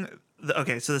watching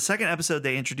so the second episode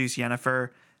they introduce Yennefer,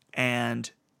 and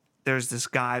there's this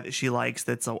guy that she likes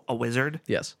that's a wizard.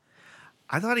 Yes.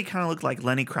 I thought he kind of looked like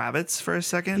Lenny Kravitz for a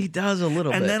second. He does a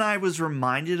little And bit. then I was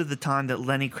reminded of the time that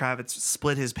Lenny Kravitz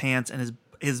split his pants and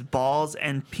his balls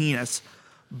and penis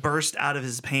burst out of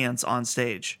his pants on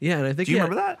stage. yeah, and I think Do you he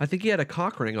remember had, that? I think he had a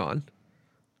cock ring on.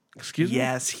 Excuse me.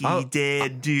 Yes, he Oh,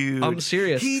 did, dude. I'm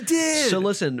serious. He did. So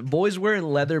listen, boy's wearing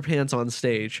leather pants on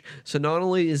stage. So not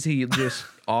only is he just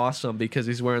awesome because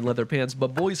he's wearing leather pants,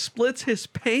 but boy splits his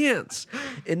pants.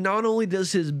 And not only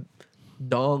does his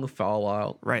dong fall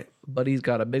out, Right. but he's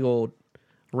got a big old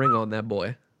ring on that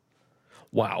boy.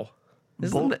 Wow.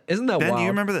 Isn't that Ben, wild? do you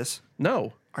remember this?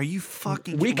 No. Are you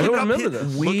fucking? We look can- up I don't remember his-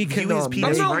 this. look- We view cannot his make-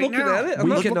 penis I'm not right looking now. at it. I'm We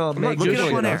not cannot I'm not make look it Googling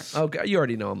up on air. this. Okay, you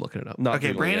already know I'm looking it up. Not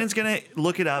Okay, Googling Brandon's it. gonna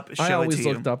look it up. Show I always it to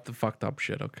looked you. up the fucked up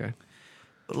shit. Okay.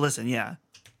 But listen, yeah,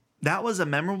 that was a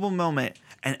memorable moment,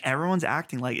 and everyone's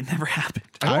acting like it never happened.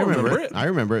 I don't remember it. I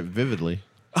remember it vividly.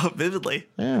 Oh, vividly.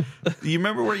 Yeah. You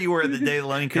remember where you were the day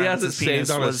Lenny He has it Kravitz's saved penis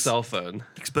on his was cell phone.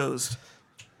 exposed?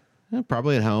 Yeah,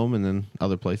 probably at home and then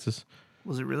other places.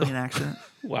 Was it really an accident?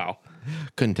 Wow.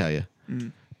 Couldn't tell you.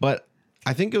 But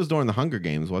I think it was during the Hunger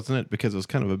Games, wasn't it? Because it was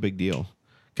kind of a big deal.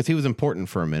 Because he was important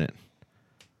for a minute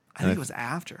I think it was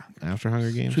after. after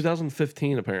Hunger Games.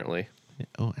 2015, apparently.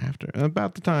 Oh, after.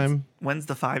 About the time. When's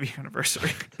the 5-year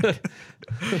anniversary?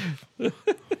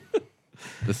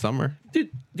 The summer. Dude,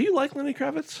 do you like Lenny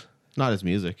Kravitz? Not his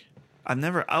music. I've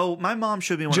never. Oh, my mom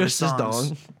showed me one Just of his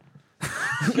his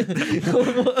songs.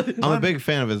 dong. I'm a big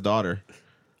fan of his daughter.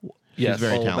 Yes.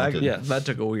 very Oh, talented. Yes. that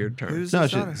took a weird turn. Who's No,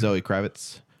 his daughter? Zoe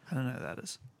Kravitz. I don't know who that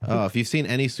is. Oh, if you've seen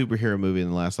any superhero movie in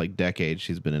the last decade,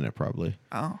 she's been in it probably.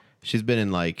 Oh, She's been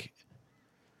in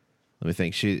let me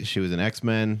think. She was in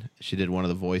X-Men. She did one of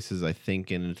the voices, I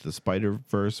think, in Into the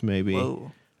Spider-Verse maybe.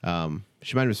 whoa.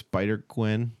 She might have been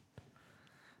Spider-Gwen.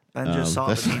 Ben just saw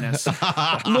the penis.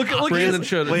 Look, Brandon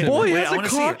showed it. Wait, to me. boy, he Wait, has I a wanna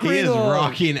see it. cock He ring is on.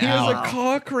 rocking He has out. a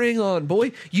cock ring on,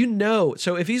 boy. You know.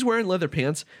 So if he's wearing leather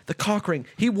pants, the cock ring,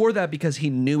 he wore that because he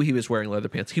knew he was wearing leather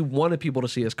pants. He wanted people to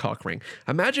see his cock ring.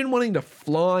 Imagine wanting to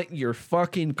flaunt your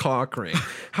fucking cock ring.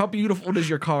 How beautiful does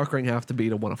your cock ring have to be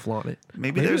to want to flaunt it?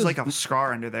 Maybe there's like a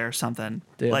scar under there or something.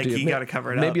 Yeah, Like dude, you got to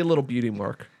cover it maybe up. a little beauty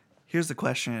mark. Here's the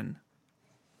question: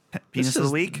 Penis This of the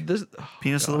is- week. This,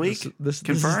 Penis of the week. This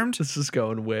Confirmed. This is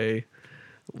going way.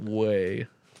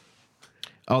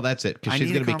 Oh, that's it. Because I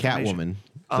she's need a going to be confirmation.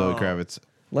 Catwoman. Zoe Oh. Kravitz.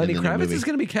 Lenny in the Kravitz movie. is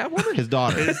going to be Catwoman. His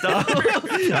daughter.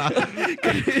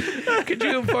 Could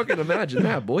you fucking imagine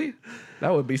that, boy?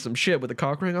 That would be some shit with a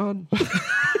cock ring on.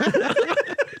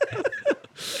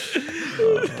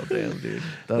 Oh damn, dude.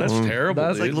 That's terrible.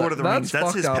 That's dude. like Lord of the Rings. That's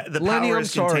fucked his up. the Lenny, power I'm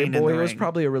is sorry, contained in boy. the It was ring.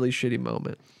 probably a really shitty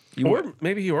moment. Or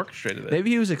maybe he orchestrated it. Maybe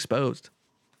he was exposed.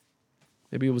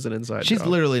 Maybe it was an inside She's job.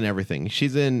 literally in everything.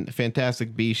 She's in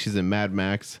Fantastic Beasts. She's in Mad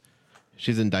Max.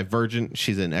 She's in Divergent.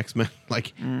 She's in X-Men.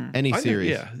 Like any I think- series.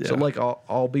 Yeah. So like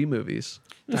all B movies.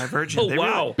 Divergent. Oh, They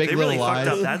wow. Really, Big they really Little fucked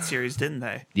Lies. up that series, didn't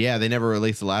they? Yeah, they never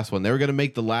released the last one. They were going to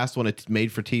make the last one a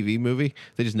made-for-TV movie.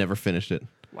 They just never finished it.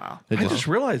 Wow. They I just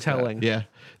realized that. Telling. Yeah.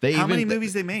 They How even, many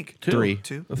movies they make? Three.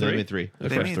 Two. A They three? made three. The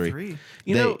They first made three. three.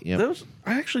 You know, Yep. those.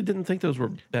 I actually didn't think those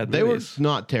were bad They were movies.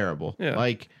 not terrible. Yeah.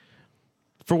 Like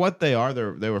for what they are,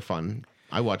 they were fun.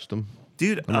 I watched them.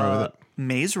 Dude, I'm all right with it.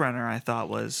 Maze Runner I thought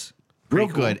was Real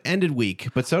pretty cool. good. Ended weak,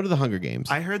 but so did the Hunger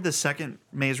Games. I heard the second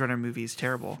Maze Runner movie is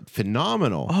terrible.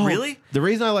 Phenomenal. Really? The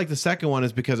reason I like the second one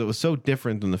is because it was so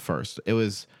different than the first. It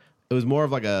was more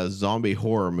of like a zombie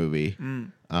horror movie.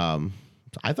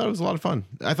 I thought it was a lot of fun.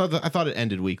 I thought it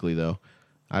ended weakly though.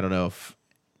 I don't know if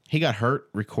he got hurt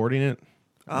recording it.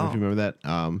 I don't know if you remember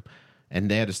that. And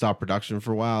they had to stop production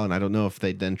for a while, and I don't know if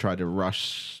they then tried to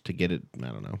rush to get it. I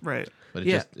don't know. Right. But it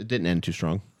Yeah. it didn't end too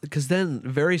strong. Because then,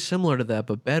 very similar to that,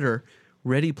 but better.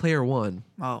 Ready Player One.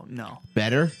 Oh no.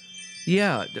 Better?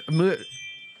 Yeah.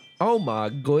 Oh my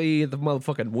god, the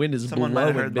motherfucking wind is Someone might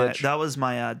blowing, have heard my, bitch. that was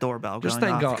my doorbell Just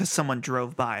going thank off God. because someone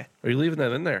drove by. Are you leaving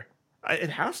that in there? It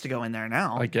has to go in there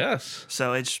now. I guess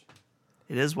So it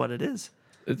is what it is.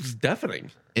 it's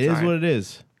deafening. It is Sorry. what it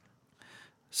is.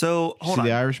 So hold See on.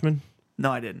 The Irishman?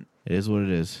 No, I didn't. It is what it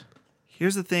is.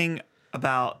 Here's the thing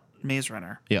about Maze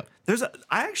Runner. Yep.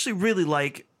 I actually really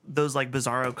like those like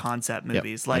bizarro concept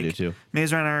movies. I Like do too.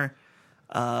 Maze Runner,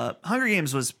 Hunger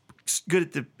Games was good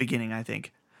at the beginning, I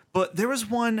think. But there's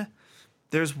one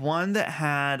that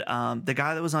had the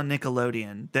guy that was on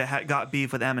Nickelodeon that got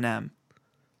beef with Eminem.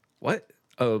 What?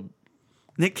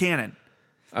 Nick Cannon.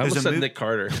 I almost There's a said mo- Nick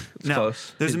Carter. It's No,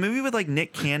 close. there's a movie with like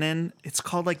Nick Cannon. It's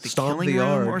called like The Stomp Killing the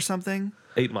Room Yard. or something.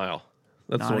 8 Mile.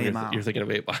 That's Not the one 8 you're, Mile. you're thinking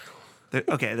of 8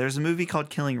 Mile. There's a movie called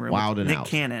Killing Room Wild with and Nick Out.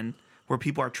 Cannon where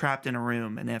people are trapped in a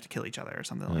room and they have to kill each other or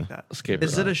something like that. Escape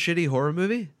Is it a shitty horror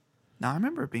movie? No, I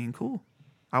remember it being cool.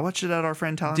 I watched it at our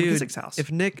friend Tyler Dude, Music's house. if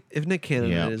Nick Cannon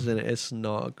Yeah. is in it, it's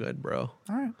not good, bro.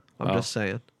 All right. I'm just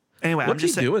saying. Anyway, I'm What's he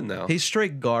just saying, doing now? He's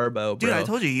straight garbo, bro. dude. I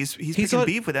told you he's picking on-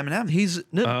 beef with Eminem. He's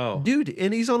no, Oh. dude,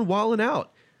 and he's on Wildin'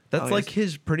 Out. That's Oh, like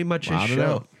he's- his pretty much his Wildin' show.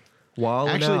 Out. Wildin'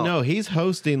 Actually, Out, no. He's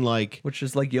hosting like which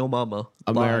is like Yo Mama.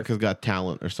 live. America's Got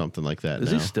Talent or something like that.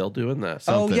 Is now. he still doing that?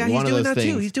 Oh something. yeah, he's One of doing those that too.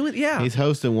 things. He's doing He's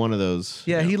hosting one of those.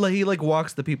 yeah. He like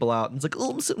walks the people out and it's like, oh,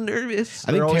 I'm so nervous.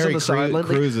 I They're think always on Terry the sideline, like,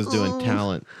 Crews is doing "Oh."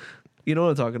 talent. You know what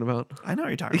I'm talking about? I know what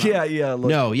you're talking about. Yeah, yeah. Look.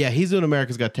 No, yeah, he's doing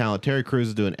America's Got Talent. Terry Crews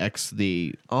is doing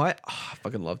the. I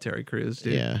fucking love Terry Crews,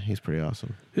 dude. Yeah, he's pretty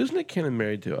awesome. Who's Nick Cannon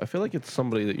married to? I feel like it's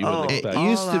somebody that you Oh, would It expect.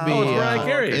 used to be. Oh, it's Mariah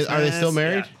Carey. Are they still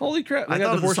married? Yeah. Holy crap! They I got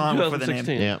thought of the divorced in song before the name.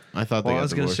 2016. Yeah, I thought they Well, I got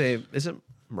was gonna divorced. say, isn't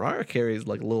Mariah Carey's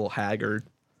like a little haggard?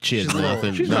 She has she's a little-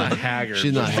 nothing. She's not haggard.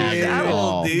 She's not She's haggard at old,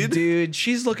 all. dude. Dude,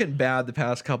 she's looking bad the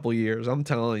past couple years. I'm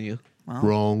telling you,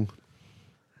 Wrong.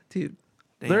 dude.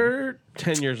 Damn. They're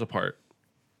 10 years apart.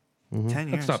 10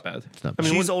 years. That's not bad. not I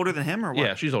mean, She's when- older than him or what?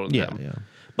 yeah, she's older than Yeah, him. yeah.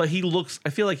 But he looks. I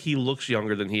feel like he looks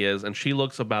younger than he is, and she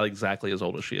looks about exactly as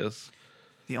old as she is.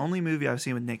 The only movie I've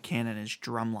seen with Nick Cannon is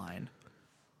Drumline.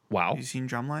 Wow. Have you seen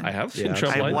Drumline? I have seen Yeah, I've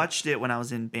Trump I Line. watched it when I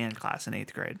was in band class in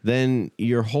 8th grade. Then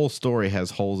your whole story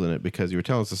has holes in it because you were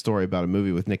telling us a story about a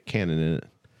movie with Nick Cannon in it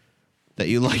that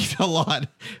you liked a lot.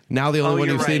 Now the only one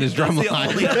you're you've seen is That's the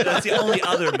Drumline. that's the only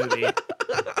other movie.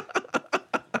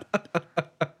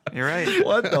 You're right.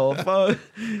 What the fuck?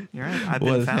 You're right. I've been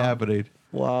What is found. happening?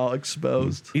 Wow,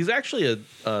 exposed. He's actually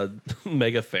a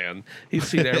mega fan. He's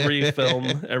seen every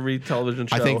film, every television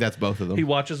show. I think that's both of them. He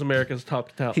watches America's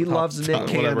Top. He loves Nick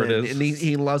whatever Cannon, it is. and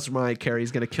he loves Mariah Carey.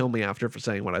 He's gonna kill me after for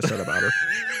saying what I said about her.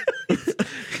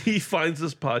 He finds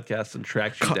this podcast and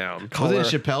tracks you down. I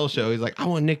was in Chappelle's show. He's like, I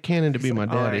want Nick Cannon to be my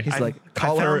daddy. right. He's I- like, I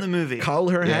call found her the movie. Call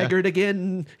her Yeah. Haggard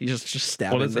again. He's just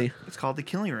stabbing What is me. it? It's called The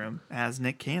Killing Room as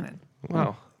Nick Cannon.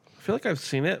 Wow. I feel like I've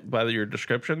seen it by your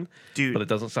description, Dude. but it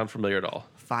doesn't sound familiar at all.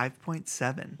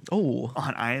 5.7 Oh,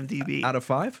 on IMDb. out of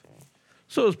 5?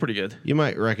 So it was pretty good. You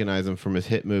might recognize him from his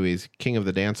hit movies King of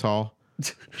the Dance Hall,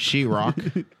 She-Rock,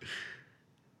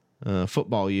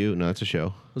 Football U. No, it's a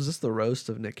show. Was this the roast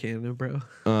of Nick Cannon, bro?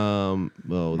 Well,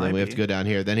 then Might we have be. to go down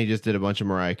here. Then he just did a bunch of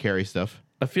Mariah Carey stuff.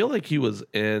 I feel like he was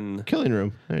in. Killing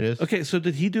Room. There it is. Okay, so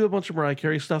did he do a bunch of Mariah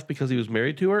Carey stuff because he was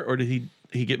married to her, or did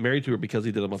he get married to her because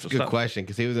he did a bunch of Good stuff? question,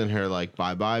 because he was in her like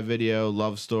Bye Bye video,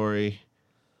 Love Story,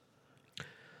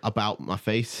 About My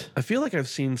Face. I feel like I've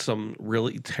seen some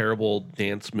really terrible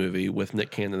dance movie with Nick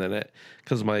Cannon in it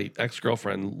because my ex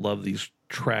girlfriend loved these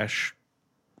trash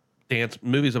dance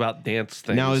movies about dance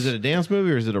things. Now, is it a dance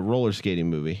movie or is it a roller skating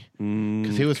movie?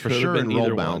 Because he was for Could have sure been in Roll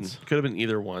either Bounce. one. Could have been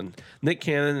either one. Nick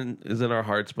Cannon is in our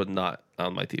hearts, but not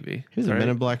on my TV. He was in All Men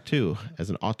right? in Black 2 as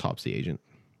an autopsy agent.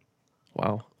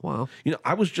 Wow. Wow. You know,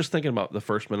 I was just thinking about the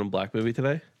first Men in Black movie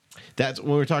today. That's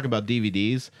when we were talking about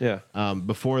DVDs. Yeah.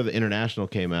 Before the International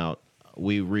came out,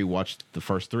 we rewatched the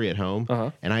first 3 at home,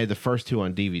 and I had the first 2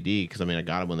 on DVD because I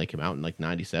got them when they came out in like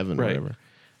 '97 or Right. whatever.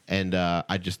 And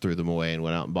I just threw them away and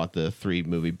went out and bought the 3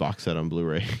 movie box set on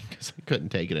Blu-ray because I couldn't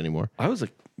take it anymore. I was a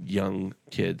young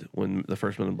kid when the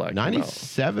first Men in Black came out.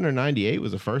 97 or 98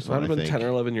 was the first I'd one. have I been think 10 or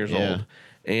 11 years Yeah. old.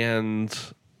 And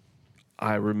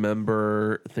I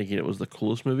remember thinking it was the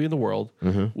coolest movie in the world.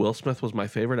 Will Smith was my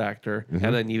favorite actor,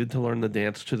 and I needed to learn the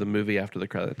dance to the movie after the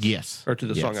credits. Yes, Or to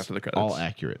the song Yes. after the credits. All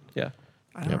accurate. Yeah.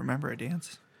 I don't remember a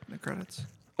dance in the credits.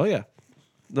 Oh, yeah.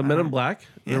 The Men in Black,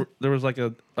 Yeah. there was like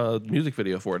a music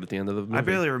video for it at the end of the movie. I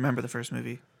barely remember the first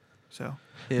movie. So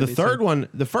Yeah, The me third too. one,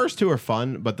 the first 2 are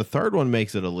fun, but the third one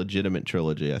makes it a legitimate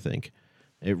trilogy. I think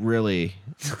it really.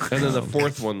 And then the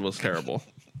fourth one was terrible.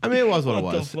 I mean, it was what it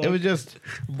What the was. fuck? It was just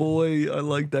Boy, I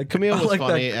like that. Camille I was like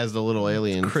funny that as the little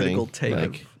alien critical thing. take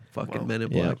Like, of fucking Whoa. Men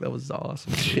in Yeah. Black. That was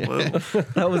awesome. whoa.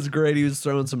 That was great. He was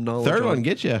throwing some knowledge. third on one it.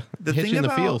 gets you. The Hits thing you in the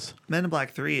about feels. Men in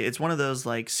Black 3, it's one of those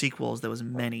like sequels that was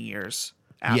many years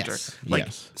after. Yes, Like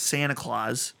yes. Santa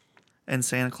Claus and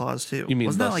Santa Claus 2. You mean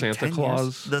Wasn't The that like Santa 10 Claus?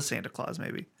 years? The Santa Claus,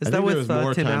 maybe. Is I that think with there was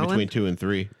more Tim time Allen? between 2 and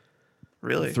 3.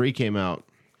 Really? 3 came out,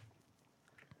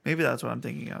 Maybe that's what I'm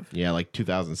thinking of. yeah, like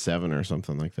 2007 or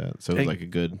something like that. So it was Hey. like a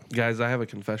good. Guys, I have a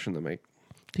confession to make.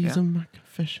 These Yeah. are my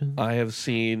confessions. I have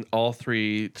seen all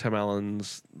 3 Tim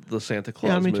Allen's The Santa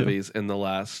Claus me too. movies in the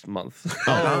last month.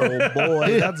 Oh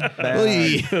boy, that's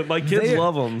bad. My kids They-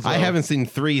 love them. I haven't seen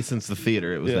 3 since the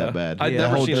theater. It was Yeah. that bad. I'd the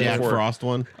never whole seen it Jack before. Frost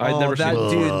one. I'd Oh, never that seen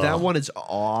it. dude, that one is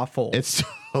awful. It's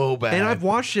so bad. and I've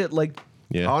watched it like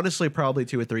Yeah. honestly probably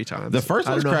 2 or 3 times. The first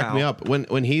I one's don't know cracked me how. up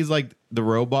when he's like the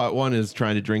robot one is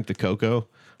trying to drink the cocoa.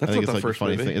 That's I think not it's the like first the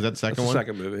funny movie. thing. Is that the second That's one? the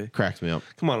second movie. Cracks me up.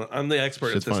 Come on, I'm the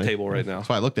expert Shit's at this funny. table right now. That's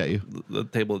why I looked at you. The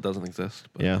table that doesn't exist.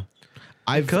 But. Yeah.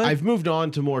 I've could. I've moved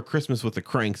on to more Christmas with the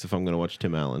Cranks if I'm going to watch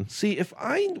Tim Allen. See, if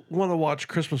I want to watch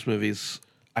Christmas movies,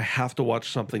 I have to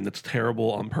watch something that's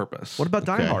terrible on purpose. What about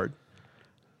Die Okay. Hard?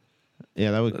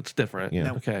 Yeah, that would. That's different.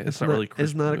 Yeah. Okay, it's Isn't not really. that-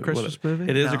 isn't that a Christmas movie?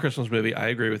 It is a No. Christmas movie. I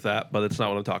agree with that, but it's not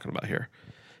what I'm talking about here.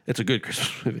 It's a good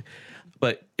Christmas movie,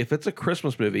 but if it's a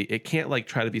Christmas movie, it can't like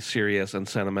try to be serious and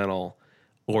sentimental,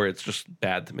 or it's just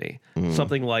bad to me.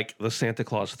 Something like the Santa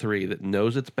Claus 3 that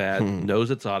knows it's bad,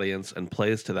 knows its audience, and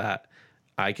plays to that.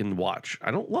 I can watch. I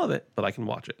don't love it, but I can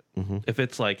watch it. If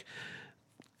it's like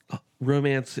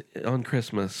romance on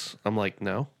Christmas, I'm like,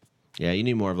 no, Yeah, you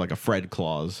need more of like a Fred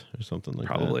Claus or something like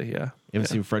that. probably, yeah. You haven't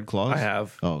seen Fred Claus? I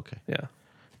have. Oh, okay. Yeah,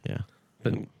 Yeah.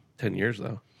 been 10 years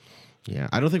though. Yeah.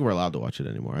 I don't think we're allowed to watch it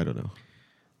anymore. I don't know.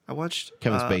 I watched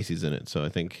Kevin Spacey's in it, so I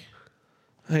think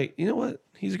Hey, you know what?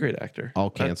 He's a great actor. All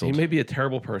canceled. He may be a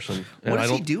terrible person. And What I is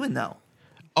he don't. doing though?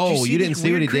 Oh, you didn't these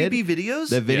see what he weird, did? creepy videos?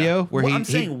 The video where Well, he I'm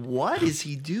he- saying, what is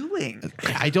he doing?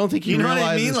 I don't think he You know what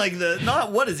I realizes mean? Like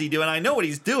not what is he doing? I know what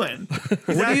he's doing.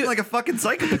 He's acting like a fucking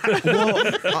psychopath.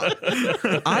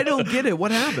 I don't get it.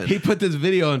 What happened? he put this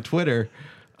video on Twitter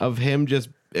of him just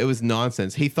it was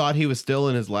nonsense. He thought he was still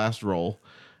in his last role.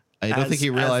 I don't think he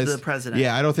As realized the president.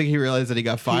 Yeah, I don't think he realized that he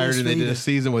got fired was and they did a famous.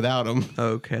 season without him.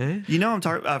 Okay. You know I'm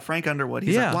talking Frank Underwood.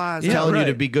 He's Yeah. like, why is Yeah, that? Telling you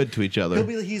to right. be good to each other.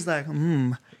 He's like,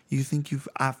 you think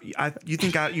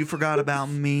you forgot about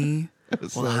me?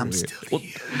 Well, I'm weird. still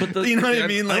here. But the, You know what I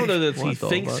mean? I don't Like, know that he what the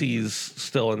thinks fuck? he's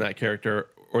still in that character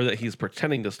or that he's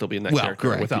pretending to still be in that Well, character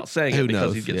correct. without saying Who it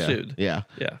because knows? he gets yeah. sued. Yeah.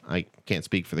 Yeah. I can't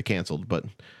speak for the canceled, but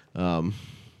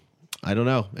I don't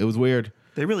know. It was weird.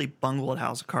 They really bungled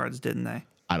House of Cards, didn't they?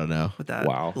 I don't know. with that.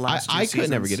 Wow. last two I could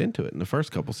never seasons. get into it in the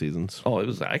first couple seasons. Oh, it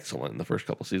was excellent in the first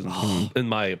couple seasons, in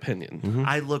my opinion. Mm-hmm.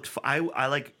 I looked. I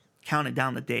like counted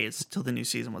down the days till the new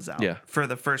season was out. Yeah. For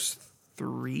the first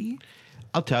 3.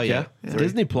 I'll tell you, Yeah.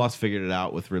 Disney Plus figured it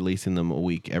out with releasing them a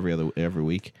week every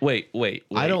week. Wait.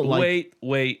 I don't like-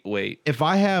 Wait. If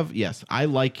I have, yes, I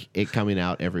like it coming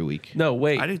out every week. No,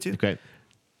 wait. I do too. Okay.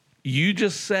 You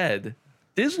just said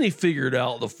Disney figured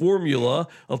out the formula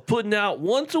of putting out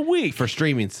once a week For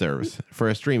streaming service, for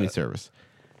a streaming service.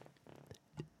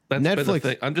 That's been a Netflix-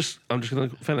 thing. I'm just going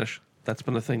to finish. That's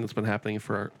been a thing that's been happening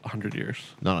for 100 years.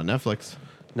 Not on Netflix.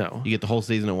 No. You get the whole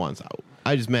season at once.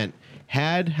 I just meant,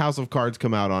 had House of Cards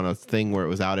come out on a thing where it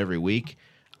was out every week,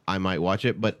 I might watch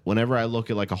it. But whenever I look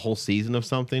at like a whole season of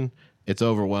something, it's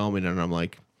overwhelming, and I'm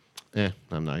like, I'm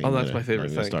not. Even that's gonna- my favorite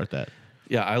not gonna thing. Start that.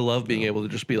 Yeah, I love being able to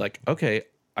just be like, okay,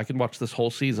 I can watch this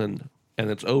whole season and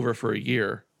it's over for a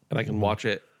year and I can watch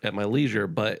it at my leisure,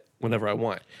 but whenever I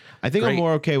want. I think I'm Great.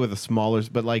 more okay with the smaller,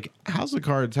 but like House of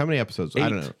Cards, how many episodes? I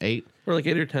don't 8. know, 8 Or like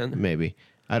 8 or 10. maybe.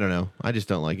 I don't know. I just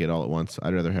don't like it all at once.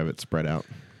 I'd rather have it spread out.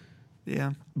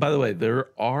 Yeah. By the way, there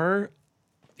are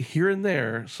here and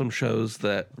there some shows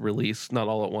that release not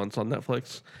all at once on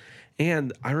Netflix.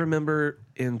 And I remember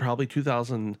in probably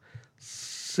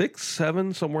 2006,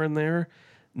 7, somewhere in there,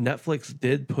 Netflix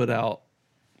did put out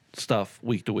stuff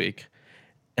week to week.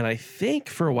 And I think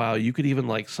for a while you could even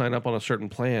like sign up on a certain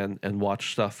plan and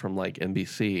watch stuff from like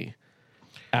NBC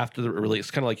after the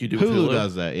release, kind of like you do with Hulu Hulu.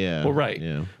 does that, yeah. Well, right.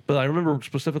 Yeah. But I remember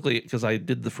specifically because I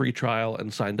did the free trial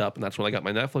and signed up, and that's when I got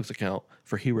my Netflix account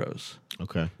for Heroes.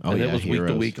 Okay. Oh And yeah, it was week to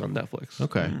Heroes. week on Netflix.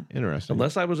 Okay, interesting.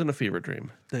 Unless I was in a fever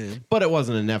dream. Damn. But it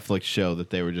wasn't a Netflix show that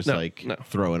they were just No, like no.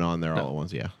 throwing on there all at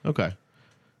once. Yeah. Okay.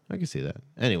 I can see that.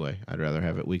 Anyway, I'd rather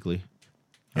have it weekly.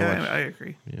 Yeah, I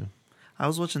agree. Yeah. I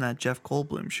was watching that Jeff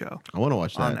Goldblum show I want to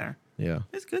watch that. on there. Yeah.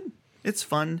 It's good. It's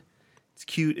fun. It's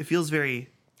cute. It feels very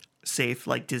safe,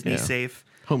 like Disney Yeah. safe.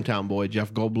 Hometown boy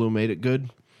Jeff Goldblum made it good.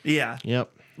 Yeah.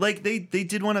 Yep. Like they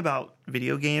did one about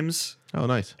video games, Oh,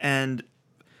 nice. and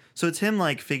so it's him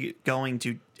like going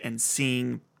to and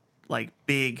seeing like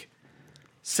big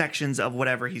sections of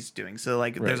whatever he's doing. So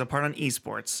like there's a part on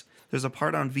esports, there's a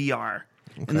part on VR.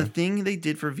 And the thing they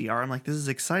did for VR, I'm like, this is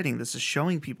exciting. This is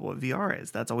showing people what VR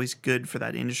is. That's always good for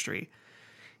that industry.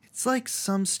 It's like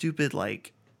some stupid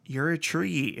like you're a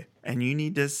tree and you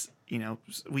need this,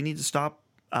 we need to stop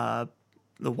not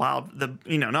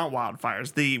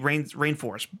wildfires, the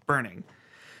rainforest burning.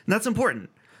 And that's important.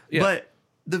 Yeah. But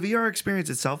the VR experience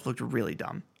itself looked really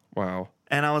dumb. Wow.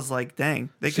 And I was like, dang,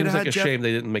 they could Seems have like had a Jeff shame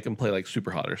they didn't make him play like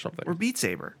Super Hot or something. or Beat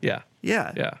Saber. Yeah.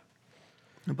 Yeah. Yeah.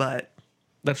 But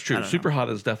That's true. don't Super Hot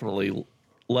is definitely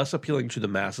less appealing to the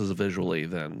masses visually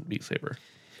than Beat Saber.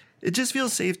 it just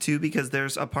feels safe too because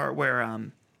there's a part where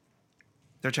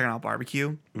they're checking out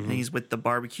barbecue and he's with the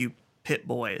barbecue pit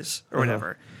boys or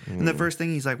whatever. And the first thing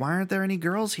he's like, why aren't there any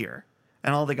girls here?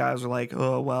 And all the guys are like,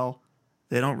 oh, well,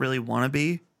 they don't really want to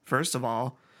be, first of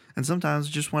all. And sometimes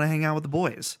just want to hang out with the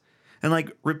boys. And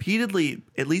like repeatedly,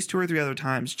 at least 2 or 3 other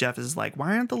times, Jeff is like,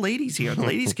 why aren't the ladies here? The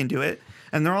ladies can do it.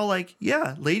 And they're all like,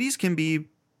 yeah, ladies can be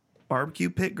barbecue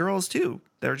pit girls too.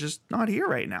 They're just not here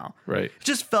right now. Right. It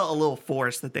just felt a little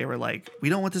forced that they were like, we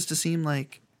don't want this to seem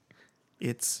like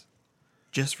it's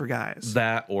just for guys.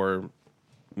 That or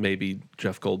maybe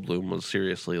Jeff Goldblum was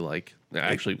seriously like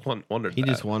actually wondered He that.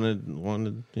 just wanted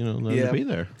them Yeah. to be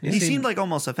there. He seemed like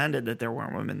almost offended that there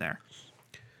weren't women there.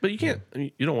 But you can't.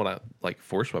 You don't want to like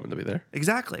force women to be there.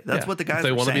 Exactly. That's Yeah. what the guys If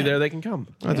they were want to be saying. there, they can come.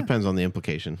 That depends on the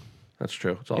implication. That's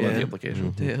true. It's all about the Yeah.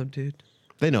 implication. Damn, dude.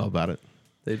 They know about it.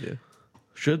 They do.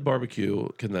 Should barbecue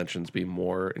conventions be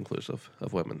more inclusive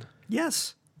of women?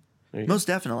 Yes, There you go. most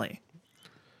definitely.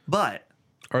 But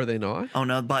Are they not? oh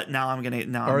no, but now I'm gonna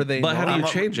now. Are they But how do not? you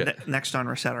I'm change it? next on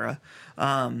Resetera.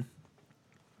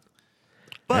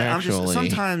 But I'm just Actually-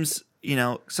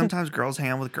 sometimes girls hang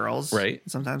out with girls, Right.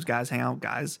 Sometimes guys hang out with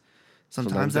guys.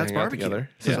 Sometimes Sometimes they that's hang out barbecue. together.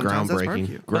 This is Sometimes that's groundbreaking.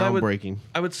 barbecue. But I would- Groundbreaking.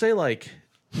 I would say like,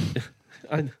 shut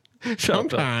up.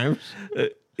 Sometimes.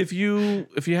 If you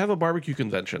have a barbecue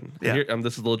convention, Yeah. here,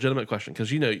 this is a legitimate question because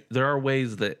there are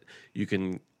ways that you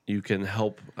can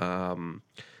help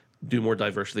do more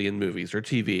diversity in movies or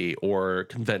TV or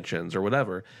conventions or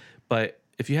whatever. But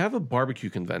if you have a barbecue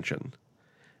convention,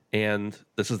 and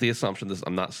this is the assumption,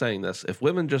 I'm not saying this, if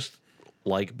women just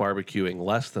like barbecuing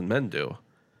less than men do,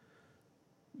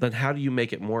 then how do you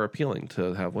make it more appealing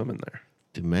to have women there?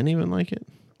 Do men even like it?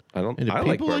 I don't. And do I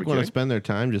like people want to barbecuing. spend their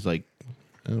time just like,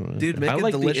 I don't know. Dude, make I it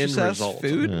like the end delicious ass result.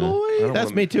 food, Yeah. boy. don't That's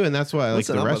wanna- me too, and that's why I like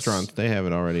Listen, the I'm a restaurants. They have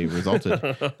it already resulted.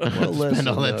 Well, Spend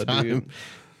all that listen, time dude.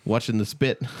 watching the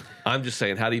spit. I'm just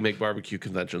saying, how do you make barbecue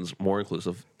conventions more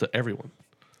inclusive to everyone?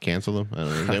 cancel them. I don't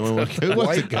know. They who wants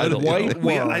to go to white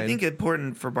I wine. think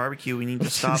important for barbecue, we need to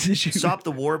stop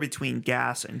the war between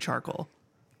gas and charcoal.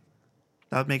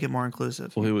 That would make it more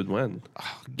inclusive. Well, who would win?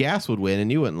 Gas would win,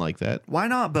 and you wouldn't like that. Why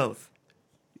not both?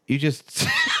 You just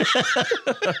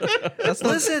That's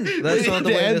not, Listen, that's not the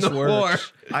way end this the war.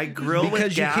 works. I grill with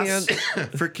Because you gas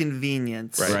for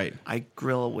convenience. Right. I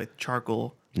grill with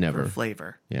charcoal Never. for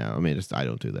flavor. yeah. I mean, I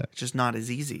don't do that. It's just not as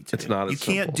easy to It's do. not You as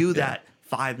can't simple. do Yeah. that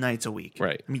 5 nights a week.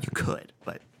 Right. I mean, you could,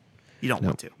 but you don't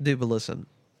want to. Dude, but listen,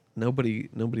 nobody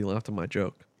laughed at my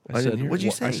joke. I didn't hear What'd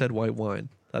you say? I said white wine.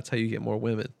 That's how you get more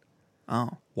women.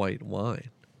 Oh, White wine.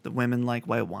 the women like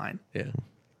white wine. Yeah.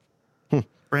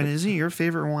 Brandon, isn't your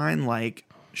favorite wine like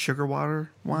sugar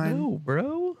water wine? No,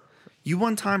 bro. You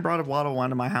one time brought a bottle of wine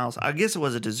to my house. I guess it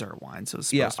was a dessert wine, so it's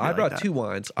supposed Yeah, to be I like brought that. 2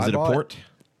 wines. Is it a port?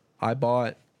 I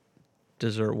bought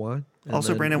dessert wine. and Also,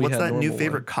 then Brandon, we what's had that new normal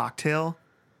favorite wine. cocktail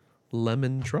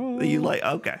Lemon drop. that you like?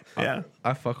 Okay, yeah.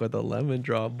 I fuck with the lemon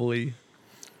drop, boy.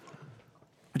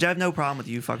 Which I have no problem with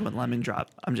you fucking with lemon drop.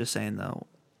 I'm just saying though,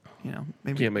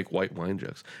 maybe Can't make white wine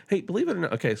jokes. Hey, believe it or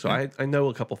not, okay, so I know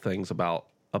a couple things about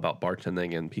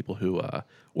bartending and people who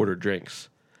order drinks.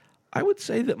 I would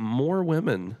say that more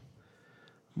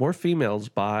females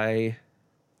buy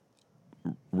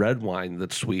red wine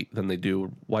that's sweet than they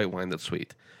do white wine that's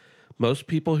sweet. Most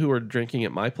people who are drinking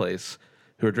at my place,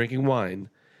 who are drinking wine,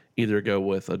 either go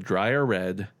with a drier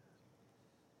red,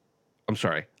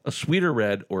 a sweeter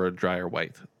red or a drier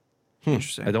white.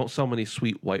 interesting. I don't sell many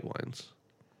sweet white wines.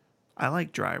 I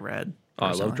like dry red. Oh, I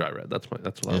love personally. dry red. That's what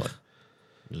I like.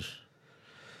 Just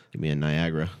give me a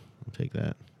Niagara. I'll take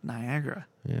that. Niagara.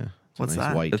 Yeah. It's a What's nice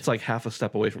that? White. It's like half a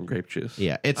step away from grape juice.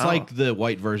 Yeah, it's Oh. like the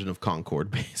white version of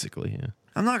Concord, basically. Yeah.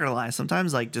 I'm not gonna lie.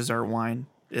 Sometimes like dessert wine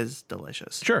is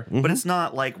delicious. Sure. But it's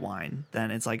not like wine.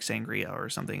 Then it's like sangria or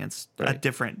something. It's a Right.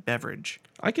 different beverage.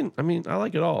 I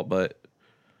like it all, but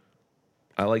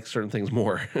I like certain things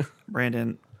more.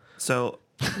 Brandon, so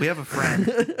we have a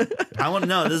friend. I want to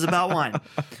know. This is about wine.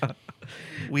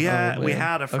 We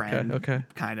had a friend. okay.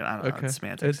 Kind of. I don't know. Okay. It's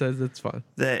semantics. It's fine.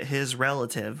 That his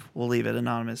relative, we'll leave it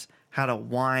anonymous, had a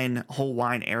whole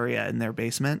wine area in their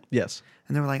basement. Yes.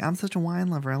 And they were like, I'm such a wine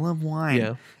lover. I love wine.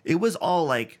 Yeah. It was all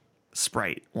like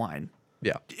Sprite wine.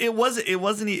 Yeah. It wasn't, it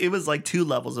was like 2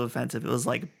 levels of offensive. It was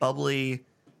like bubbly,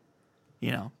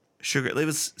 sugar. It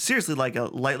was seriously like a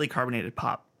lightly carbonated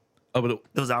pop. Oh, but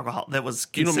That was alcohol. That was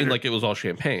you don't mean considered- like it was all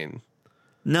champagne.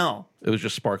 No. It was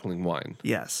just sparkling wine.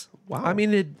 Yes. Wow. I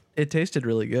mean, it tasted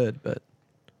really good, but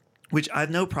Which I have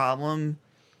no problem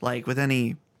like with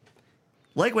any,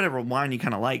 like whatever wine you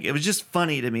kind of like. It was just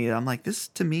funny to me. I'm like, this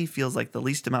to me feels like the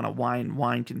least amount of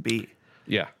wine can be.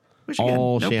 Yeah. Which again,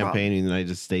 All no champagne problem. in the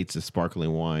United States is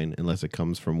sparkling wine unless it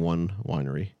comes from one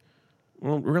winery.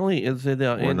 Well, really, is it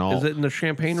all- in the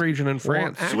Champagne region in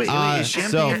France? Wait, is So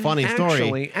champagne? funny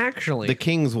story. Actually, The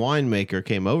King's winemaker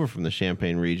came over from the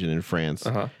Champagne region in France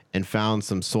and found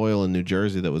some soil in New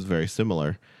Jersey that was very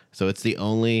similar. So it's the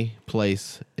only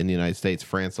place in the United States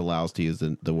France allows to use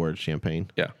the word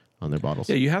champagne Yeah. on their bottles,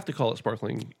 Yeah, you have to call it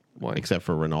sparkling wine. except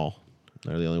for Renault.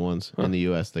 They're the only ones in the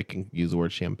U.S. that can use the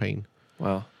word champagne.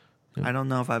 Wow. I don't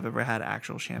know if I've ever had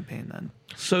actual champagne then.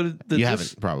 So did You this-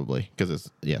 haven't probably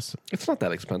because It's not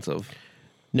that expensive,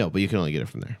 no, but you can only get it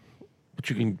from there. but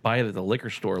you can buy it at the liquor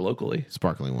store locally.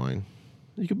 Sparkling wine,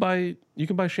 You can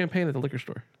buy champagne at the liquor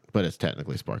store, but it's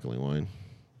technically sparkling wine.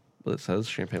 but it says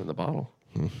champagne in the bottle.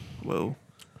 Whoa.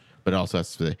 But it also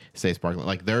has to say sparkling.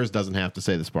 Like theirs doesn't have to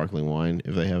say the sparkling wine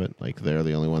if they have it. Like they're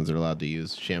the only ones that are allowed to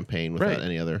use champagne without Right.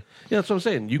 any other. Yeah, that's what I'm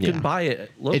saying. You Yeah. can buy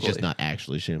it locally. It's just not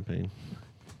actually champagne.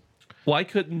 Why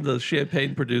couldn't the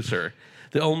champagne producer,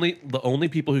 the only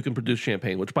people who can produce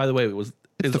champagne, which by the way is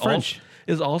the French.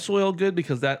 is also oil good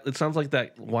because that it sounds like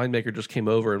that winemaker just came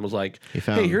over and was like,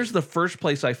 found- "Hey, here's the first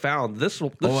place I found this."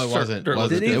 Oh, it wasn't. dirt-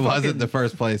 Did he It wasn't fucking- the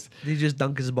first place. did he just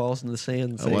dunk his balls in the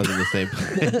sand? It wasn't the same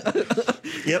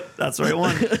place. Yep, that's the right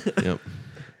one.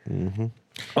 Yep.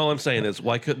 All I'm saying is,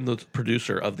 why couldn't the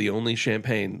producer of the only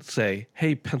champagne say,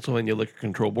 "Hey, Pennsylvania Liquor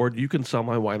Control Board, you can sell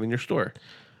my wine in your store"?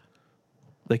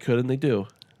 They could and they do,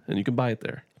 and you can buy it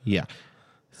there. Yeah.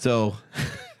 So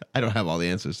I don't have all the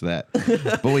answers to that.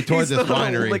 But we toured this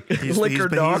winery. He's liquor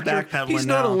doctor. backpedaling He's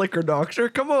not a now. liquor doctor.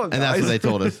 Come on, And that's guys. what they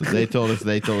told us. They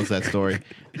told us that story.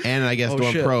 And I guess Oh,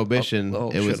 during shit. Prohibition, Oh,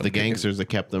 it was shit, the I'm thinking. gangsters that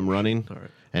kept them running. All right.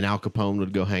 And Al Capone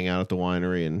would go hang out at the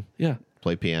winery and Yeah,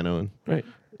 play piano. And right,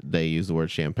 they use the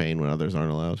word champagne when others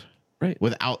aren't allowed right.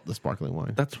 without the sparkling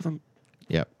wine. That's what I'm.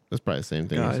 Yep. That's probably the same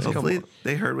thing. Guys, as- come Hopefully on.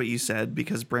 they heard what you said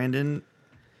because Brandon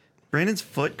Brandon's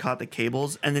foot caught the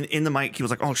cables, and then in the mic, he was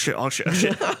like, "Oh shit, oh shit, oh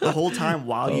shit," the whole time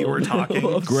while you were talking.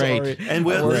 Great. And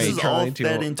I this is all trying to.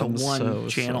 fed into I'm one so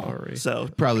channel. sorry. So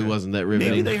Probably wasn't that riveting.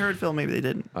 maybe they heard Phil, maybe they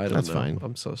didn't. I don't That's know. fine.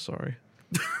 I'm so sorry.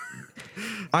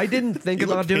 I didn't think You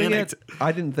about look doing panicked. it.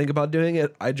 I didn't think about doing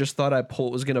it. I just thought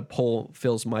was gonna pull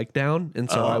Phil's mic down, and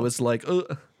so I was like,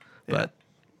 ugh. But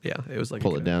yeah, it was like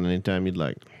Pull it down anytime you'd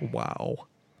like. Wow.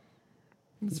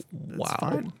 Wow.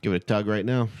 fine. Give it a tug right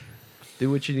now. Do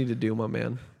what you need to do, my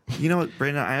man. You know what,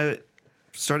 Brandon? I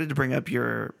started to bring up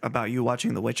about you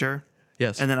watching The Witcher.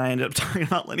 Yes. And then I ended up talking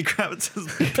about Lenny Kravitz's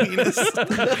penis.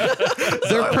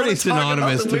 They're I pretty wanna talk about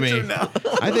synonymous The to me. Witcher now.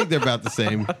 I think they're about the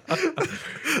same.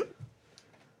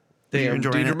 You're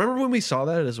enjoying dude, it? remember when we saw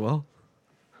that as well?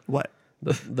 What?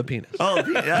 The penis. Oh,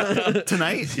 yeah.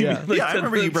 Tonight? Yeah. Yeah, I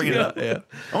remember you bringing it up. Yeah.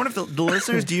 I wonder if the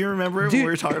listeners, do you remember when we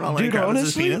were talking about Lenny Kravitz's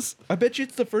honestly, penis? I bet you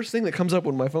it's the first thing that comes up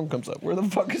when my phone comes up. Where the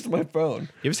fuck is my phone?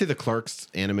 You ever see the Clerks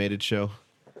animated show?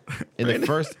 In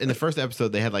the first episode,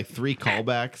 they had like 3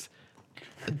 callbacks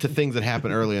to things that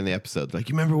happened earlier in the episode. Like,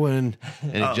 you remember when?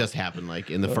 And it just happened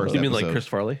like in the first. You mean episode. like Chris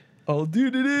Farley? Oh,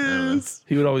 dude, it is.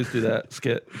 He would always do that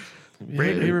skit.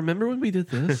 Brandon. Hey, remember when we did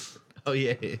this? Oh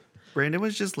yeah. Brandon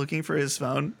was just looking for his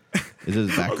phone. Is it his I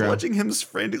was background? watching him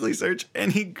frantically search,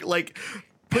 and he like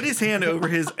put his hand over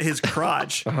his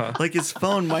crotch, like his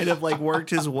phone might have like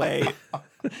worked his way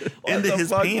into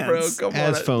his pants. Bro, come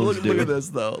As on. phones Look do. at this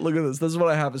though. Look at this. This is what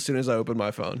I have as soon as I open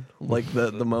my phone. Like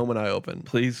the moment I open.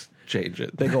 Please change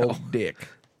it. Big old dick.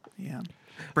 Yeah, Okay,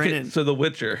 Brandon, so The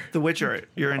Witcher. The Witcher,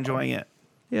 you're enjoying it.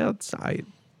 Yeah, it's I.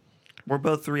 We're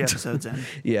both 3 episodes in.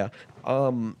 Yeah.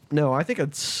 No, I think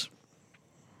it's.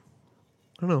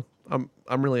 I don't know.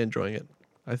 I'm really enjoying it.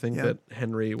 I think Yeah. that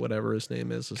Henry, whatever his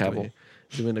name is Cavill.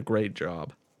 doing a great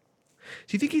job.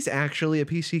 Do you think he's actually a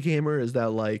PC gamer? Is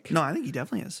that like No, I think he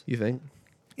definitely is. you think?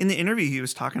 In the interview, he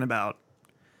was talking about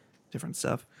different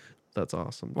stuff. That's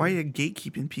awesome. Why are you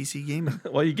gatekeeping PC gaming?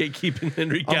 Why are you gatekeeping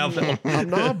Henry Cavill? I'm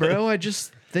not, bro. I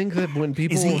just think that when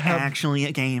people Is he have, actually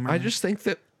a gamer? I just think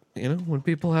that when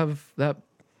people have that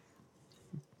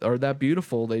are that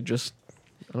beautiful, they just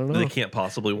I don't know. They can't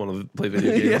possibly want to play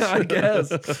video games. Yeah, I guess.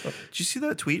 Did you see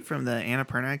that tweet from the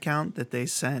Annapurna account that they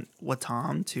sent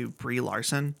Watam to Brie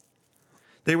Larson?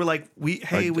 They were like, "We I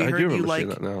heard do you remember like seeing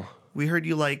that now. we heard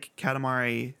you like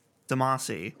Katamari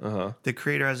Damacy. The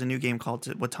creator has a new game called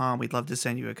Watam. We'd love to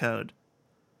send you a code."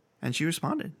 And she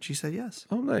responded. She said yes.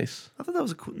 Oh, nice. I thought that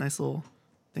was a cool, nice little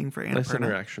thing for Nice Annapurna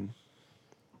interaction.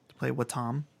 to play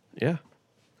Watam. Yeah.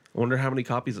 I wonder how many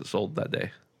copies it sold that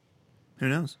day. Who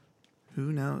knows?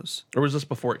 Who knows? Or was this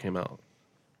before it came out?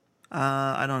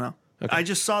 I don't know. Okay. I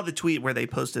just saw the tweet where they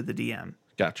posted the DM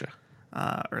Gotcha.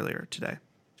 earlier today.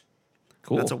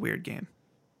 Cool. That's a weird game.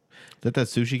 Is that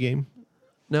sushi game?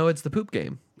 No, it's the poop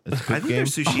game. It's a I poop think game?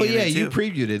 there's sushi Oh in yeah, it, you too.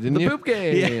 previewed it, didn't The you? poop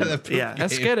game. Yeah, the poop Yeah.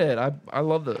 Let's game. get it. I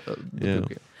love the Yeah. poop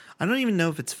game. I don't even know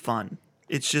if it's fun.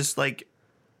 It's just like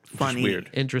funny. weird.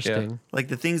 Interesting. Like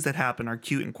the things that happen are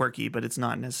cute and quirky, but it's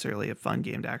not necessarily a fun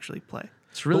game to actually play.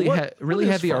 It's really what really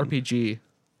is heavy fun? RPG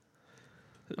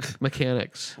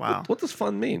mechanics. Wow. What does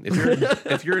fun mean?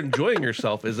 If you're enjoying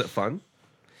yourself, is it fun?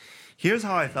 Here's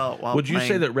how I felt while Would you say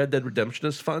playing- that Red Dead Redemption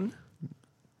is fun?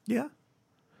 Yeah.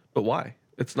 But why?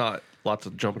 It's not lots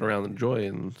of jumping around and joy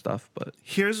and stuff, but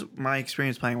Here's my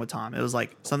experience playing with Tom. It was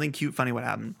like something cute, funny would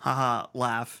happen. Haha,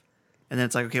 laugh. And then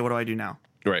it's like, okay, what do I do now?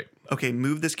 right. Okay,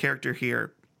 move this character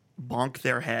here, bonk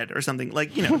their head or something.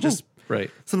 Like, you know, just Right.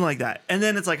 something like that. And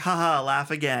then it's like, haha,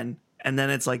 laugh again. And then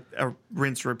it's like a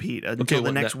rinse repeat until the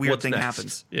what next weird what's thing next?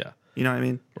 happens. Yeah. You know what I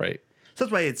mean? Right. So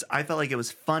that's why I felt like it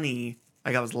was funny.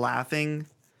 Like I was laughing.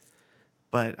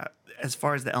 But as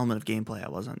far as the element of gameplay, I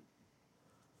wasn't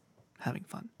having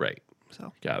fun. Right.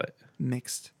 So Got it.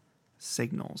 mixed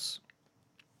signals.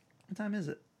 What time is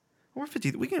it? We're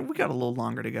 50. We got a little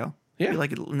longer to go. Yeah. Maybe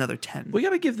like another 10. We got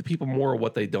to give the people more of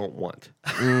what they don't want.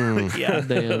 Yeah.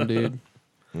 Damn, dude.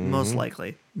 Most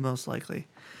likely. Most likely.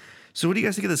 So what do you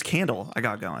guys think of this candle I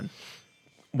got going?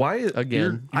 Why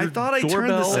Again. I thought I turned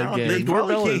the doorbell- sound. again. They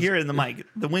probably Doorbell can't is- hear it in the mic.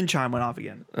 The wind chime went off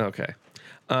again. Okay.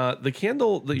 The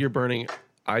candle that you're burning,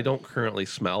 I don't currently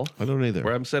smell I don't either.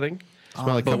 where I'm sitting. Smell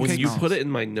like But when cupcakes? you put it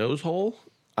in my nose hole,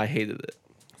 I hated it.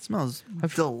 It smells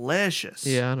delicious.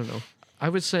 Yeah, I don't know. I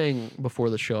was saying before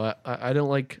the show, I don't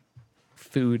like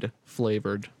food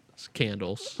flavored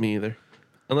candles. Me either.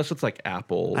 Unless it's like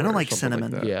apple. I don't or like something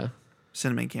cinnamon. that. Yeah.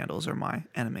 Cinnamon candles are my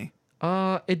enemy.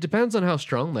 It depends on how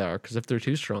strong they are. Because if they're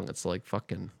too strong, it's like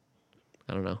fucking.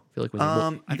 I don't know. I feel like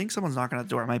when I think someone's knocking at the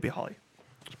door. It might be Holly.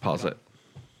 Just pause it.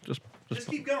 Just Just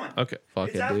keep going. okay. fuck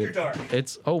it's it, after dude. dark.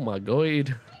 It's oh my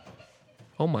god.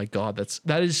 Oh my god,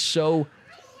 that is so.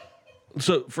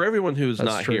 So for everyone who's That's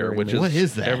not here, triggering which me. is What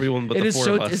is that? everyone but It the is four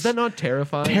so. of us. Is that not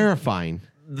terrifying? Terrifying.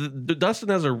 Dustin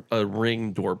has a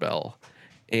Ring doorbell,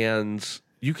 and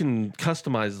you can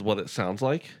customize what it sounds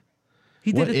like.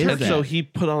 He What did is it. And that? so he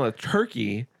put on a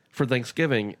turkey for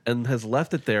Thanksgiving and has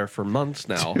left it there for months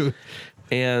now. Dude.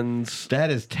 And That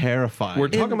is terrifying. we're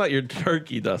talking about your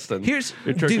turkey, Dustin. Here's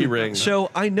your turkey dude, ring. So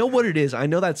I know what it is. I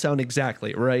know that sound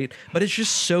exactly right, but it's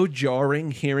just so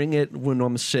jarring hearing it when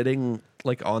I'm sitting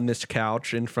like on this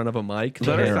couch in front of a mic. As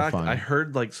a matter of fact, Terrifying. I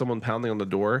heard like someone pounding on the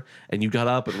door, and you got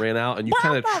up and ran out, and you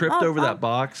kind of tripped over that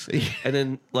box, and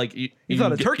then like you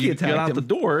thought a turkey you got attacked out him. the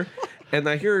door, and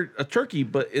I hear a turkey,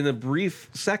 but in a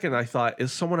brief second, I thought,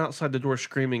 is someone outside the door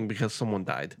screaming because someone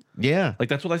died? Yeah. Like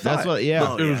that's what I thought. That's what- yeah.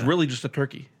 But it was yeah. really just a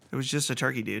turkey. It was just a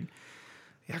turkey, dude.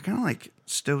 Yeah, I kind of like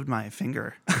stoved my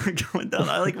finger going down.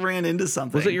 I like ran into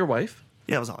something. Was it your wife?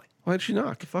 Yeah, it was Ollie. Why did she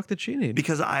knock? The fuck did she need?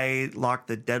 Because I locked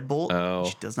the deadbolt. Oh.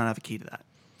 She does not have a key to that.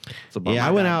 It's a bummer. Yeah,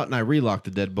 I went out and I relocked the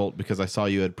deadbolt because I saw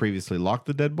you had previously locked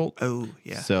the deadbolt. Oh,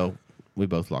 yeah. So we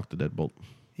both locked the deadbolt.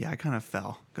 Yeah, I kind of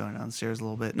fell going downstairs a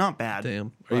little bit. Not bad.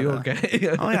 Damn. but, Are you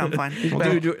okay? Oh, yeah, I'm fine.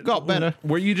 Dude, Got better.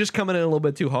 Were you just coming in a little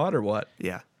bit too hot or what?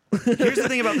 Yeah. Here's the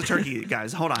thing about the turkey,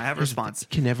 guys. Hold on, I have a response.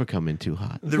 Can never come in too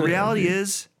hot. The reality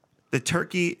is, the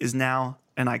turkey is now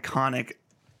an iconic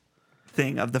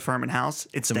thing of the Furman house.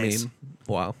 It The stays. meme.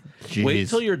 Wow. Wait Jeez.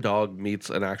 till your dog meets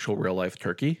an actual real life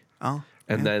turkey, Oh,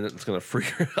 and then it's gonna freak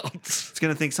her out. it's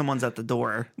gonna think someone's at the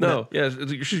door. No, yeah,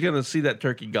 she's gonna see that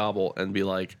turkey gobble and be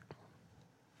like,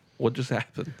 "What just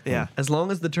happened?" Yeah. As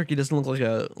long as the turkey doesn't look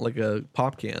like a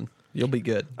pop can, you'll be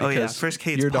good. Oh, yeah. because Frisk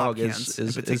hates your pop dog cans in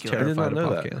is particular. I did terrified not of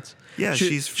know pop that. cans. Yeah,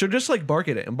 she's she'll just like bark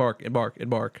at it and bark and bark and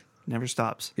bark. never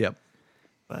stops. Yep.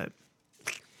 But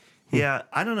yeah,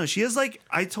 I don't know. She has like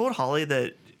I told Holly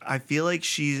that I feel like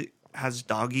she has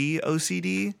doggy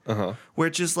OCD, where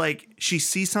it's just like she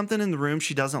sees something in the room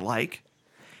she doesn't like,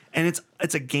 and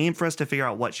it's a game for us to figure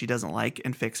out what she doesn't like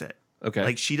and fix it. Okay.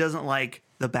 Like she doesn't like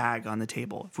the bag on the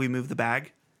table. If we move the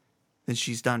bag, then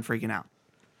she's done freaking out.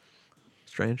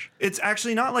 Strange. It's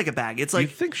actually not like a bag. It's You like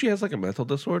think she has like a mental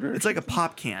disorder? it's like a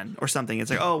pop can or something. It's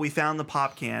like, oh, we found the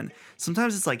pop can.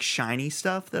 Sometimes it's like shiny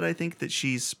stuff that I think that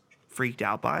she's freaked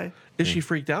out by. Is she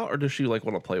freaked out, or does she like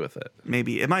want to play with it?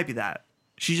 Maybe it might be that.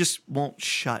 She just won't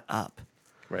shut up.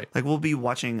 Right. Like we'll be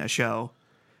watching a show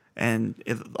and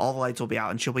all the lights will be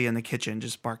out and she'll be in the kitchen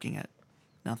just barking at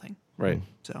nothing. Right.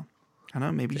 So I don't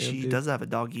know, maybe she dude. does have a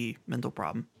doggy mental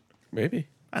problem. Maybe.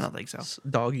 I don't think so.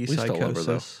 Doggy We still love her, though.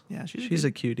 psychosis. Yeah, She's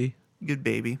a cutie. good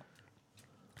baby.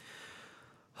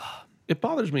 It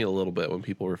bothers me a little bit when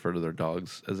people refer to their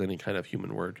dogs as any kind of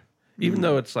human word, even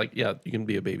though it's like, yeah, you can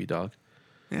be a baby dog.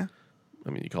 Yeah. I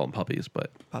mean, you call them puppies,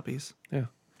 but Puppies. yeah,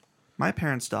 My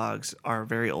parents' dogs are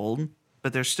very old,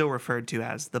 but they're still referred to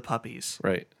as the puppies.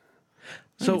 right.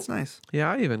 So So it's nice. Yeah,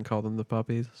 I even call them the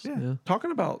puppies. Yeah.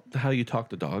 talking about how you talk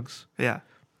to dogs, Yeah.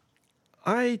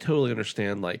 I totally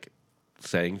understand like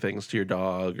saying things to your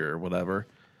dog or whatever.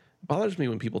 It bothers me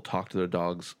when people talk to their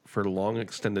dogs for long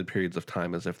extended periods of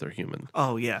time as if they're human.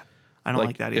 Oh yeah. I don't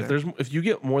like that either. If you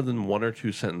get more than one or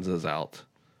two sentences out,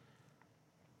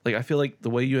 like I feel like the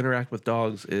way you interact with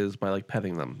dogs is by like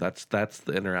petting them. That's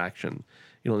the interaction.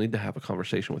 You don't need to have a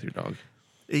conversation with your dog.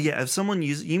 Yeah, if someone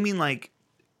uses, you mean like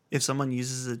if someone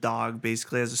uses a dog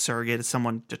basically as a surrogate, as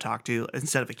someone to talk to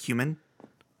instead of a human?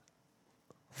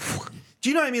 Do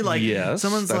you know what I mean? Like, Yes,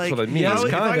 someone's that's like, what I mean. if Yes, I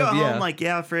kind go of, home, yeah. like,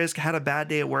 yeah, Frisk, had a bad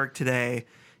day at work today.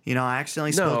 You know, I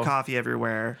accidentally spilled No. coffee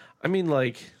everywhere. I mean,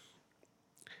 like,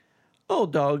 oh,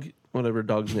 dog, whatever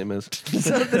dog's name is. This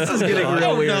is getting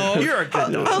real weird. You're a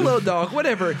good dog. Hello, dog.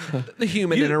 Whatever. The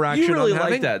human You interaction. really I'm like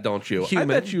having. that, don't you? I Human.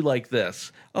 bet you like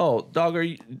this. Oh, dog, are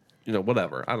you? You know,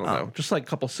 whatever. I don't know. Just like a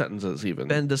couple sentences, even.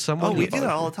 Ben, does someone? Oh, we do that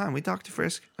all the time. We talk to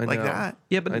Frisk I like know. that.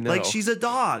 Yeah, but I know. Like she's a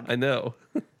dog. I know.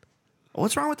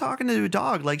 What's wrong with talking to a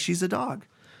dog like she's a dog?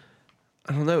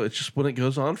 I don't know. It's just when it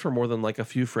goes on for more than like a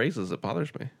few phrases, it bothers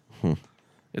me.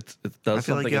 It does I feel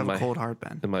something like you have in a my cold heart,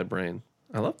 Ben. in my brain.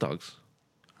 I love dogs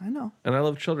I know. and I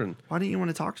love children. Why don't you want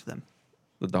to talk to them?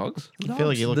 The dogs, I feel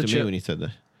like you looked The at me chip. when you said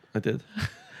that. I did.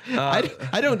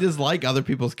 I don't dislike other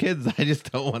people's kids. I just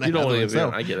don't want to. You don't have wanna- them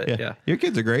myself. I get it, yeah. Your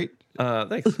kids are great.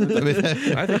 Thanks. I mean,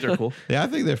 I think they're cool. yeah, I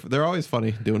think they're always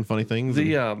funny, doing funny things.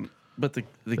 and- But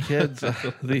the kids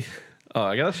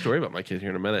I got a story about my kid here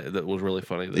in a minute that was really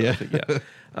funny. That Yeah. I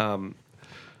think,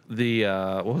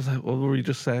 yeah. What was that? What were we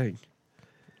just saying?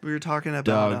 We were talking about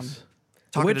dogs.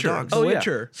 talking Witcher. to dogs. Oh, yeah.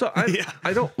 Witcher. So I Yeah.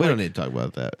 I don't We like, don't need to talk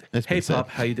about that. It's hey been said. pup,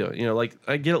 how you doing? You know, like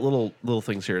I get little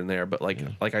things here and there, but like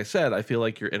I said, I feel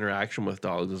like your interaction with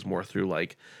dogs is more through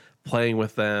like playing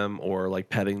with them or like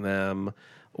petting them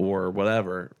or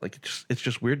whatever. Like it's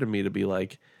just weird to me to be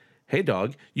like, hey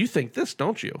dog, you think this,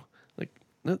 don't you? Like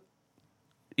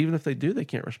even if they do, they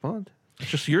can't respond. It's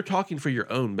just you're talking for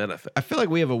your own benefit. I feel like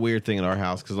we have a weird thing in our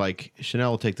house because like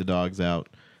Chanel will take the dogs out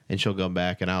and she'll come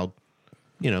back and I'll,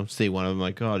 see one of them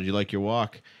like, oh, did you like your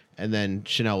walk? And then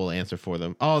Chanel will answer for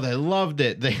them. Oh, they loved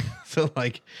it. So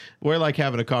like we're like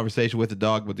having a conversation with the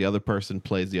dog, but the other person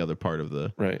plays the other part of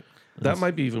the Right. That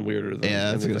might be even weirder than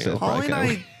Yeah, that's gonna anything say- else. Holly and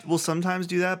probably I will sometimes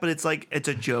do that, but it's like it's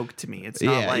a joke to me. It's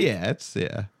not like it's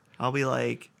I'll be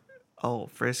like, "Oh,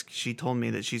 Frisk, she told me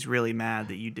that she's really mad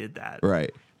that you did that."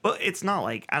 right. But it's not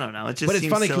like I don't know. It just But it's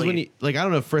seems funny because silly. when you like, I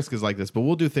don't know if Frisk is like this, but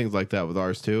we'll do things like that with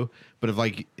ours too. But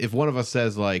if one of us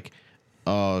says like,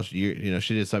 "Oh, she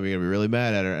did something, you're gonna be really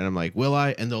mad at her," and I'm like, "Will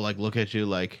I?" And they'll like look at you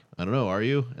like, "I don't know, are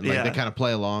you?" And like Yeah. they kind of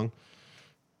play along.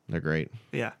 They're great.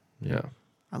 yeah, Yeah.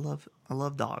 I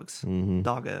love dogs, Mm-hmm.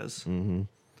 doggos.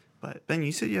 But Ben,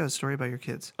 you said you had a story about your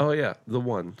kids. Oh yeah, the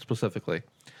one specifically,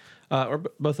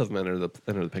 both of them enter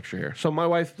the picture here. So my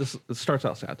wife, this starts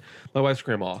out sad. My wife's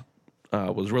grandma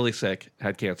was really sick,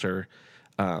 had cancer,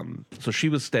 so she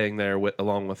was staying there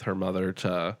along with her mother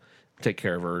to take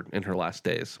care of her in her last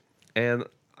days. And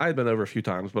I had been over a few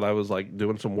times, but I was like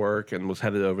doing some work and was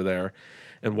headed over there.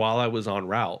 And while I was en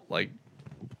route, like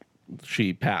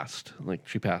she passed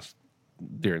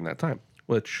during that time.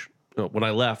 Which when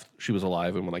I left, she was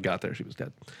alive, and when I got there, she was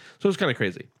dead. So it was kind of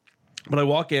crazy. But I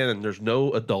walk in, and there's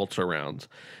no adults around,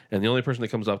 and the only person that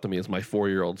comes up to me is my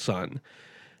 4-year-old son,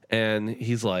 and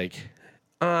he's like,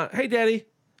 "Hey, Daddy."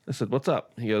 I said, "What's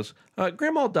up?" He goes,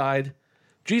 "Grandma died.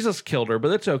 Jesus killed her,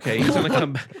 but it's okay. He's gonna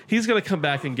come. He's gonna come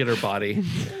back and get her body."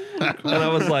 And I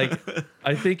was like,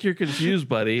 "I think you're confused,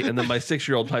 buddy." And then my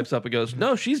 6-year-old pipes up and goes,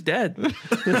 "No, she's dead."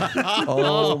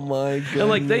 Oh my god! And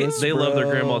like they love their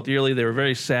grandma dearly. They were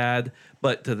very sad,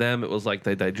 but to them it was like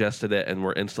they digested it and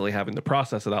were instantly having to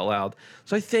process it out loud.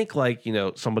 So I think like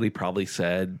somebody probably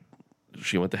said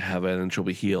she went to heaven and she'll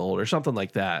be healed or something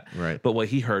like that. Right. But what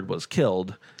he heard was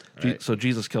killed. Right. So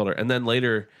Jesus killed her, and then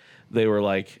later they were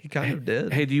like, He kind of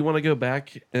did. "Hey, do you want to go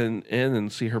back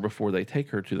and see her before they take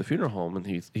her to the funeral home?" And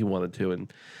he wanted to,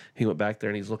 and he went back there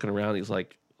and he's looking around. He's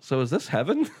like, "So is this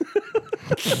heaven?"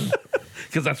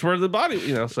 Because that's where the body,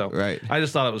 So Right. I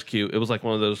just thought it was cute. It was like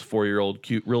one of those 4-year-old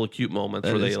cute, really cute moments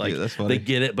That where is they cute. That's funny. they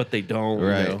get it, but they don't.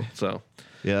 Right. So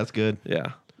Yeah, that's good.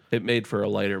 yeah, it made for a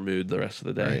lighter mood the rest of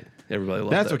the day. Right. Everybody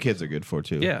loved That's it. what kids are good for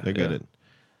too. Yeah, they're good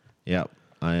yeah.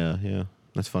 at. Yeah,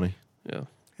 that's funny. Yeah.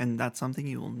 And that's something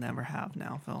you will never have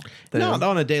now, Phil. Not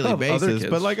on a daily Of other basis, kids.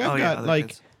 but like I've got other like.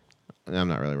 kids. I'm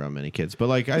not really around many kids, but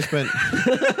like I spent.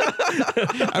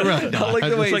 I really don't. I like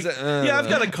the way It's he's like, yeah, I've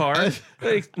got a car.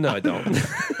 No, I don't.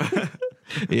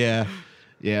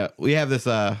 Yeah. We have this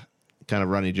kind of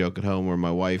running joke at home where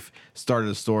my wife started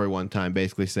a story one time,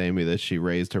 basically saying to me that she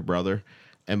raised her brother,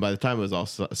 and by the time it was all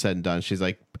said and done, she's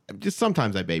like, "Just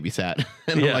sometimes I babysat,"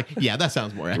 and Yeah. I'm like, "Yeah, that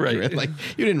sounds more accurate. Right. Like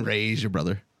you didn't raise your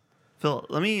brother." Phil,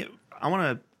 I want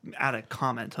to add a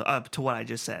comment to what I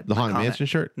just said. The My Haunted comment. Mansion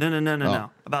shirt? No.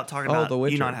 About talking Oh, about The you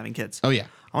Witcher. not having kids. Oh yeah.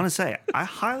 I want to say I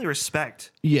highly respect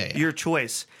Yeah. your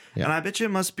choice, Yeah. and I bet you it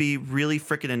must be really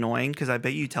freaking annoying because I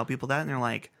bet you tell people that and they're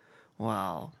like,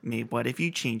 "Well, what if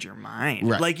you change your mind?"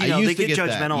 Right. Like I they used to get that.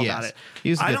 judgmental Yes. about it.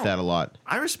 Used to I get don't- that a lot.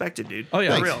 I respect it, dude. Oh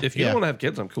yeah, For real. if you Yeah. don't want to have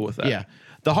kids, I'm cool with that. Yeah.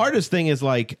 The hardest thing is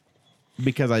like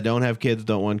because I don't have kids,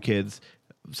 don't want kids.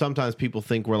 Sometimes people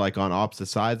think we're like on opposite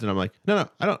sides, and I'm like, no,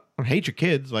 I don't hate your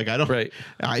kids. Like I don't, Right.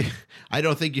 I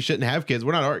don't think you shouldn't have kids.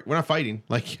 We're not fighting.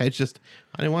 Like it's just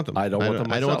I didn't want them. I don't want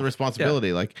them I don't want the myself.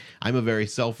 responsibility. Like I'm a very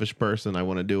selfish person. I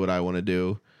want to do what I want to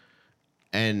do,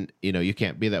 and you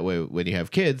can't be that way when you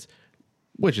have kids,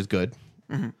 which is good.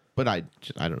 But I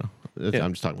don't know. Yeah.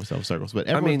 I'm just talking myself in circles. But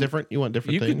everyone's different. You want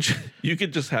different things. You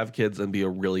could just have kids and be a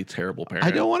really terrible parent.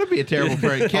 I don't want to be a terrible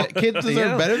parent. Kids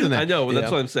deserve better than that. I know, but that's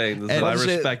Yeah. what I'm saying. Is that And I I'm saying-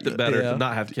 respect it better yeah. to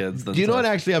not have kids than Do you know to- what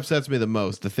actually upsets me the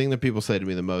most? The thing that people say to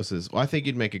me the most is, well, I think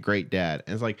you'd make a great dad.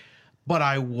 And it's like, but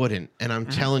I wouldn't. And I'm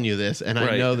telling you this, and I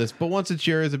Right. know this. But once it's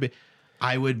yours,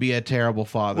 I would be a terrible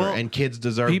father, Well, and kids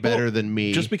deserve People- better than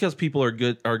me. Just because people are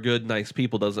good, nice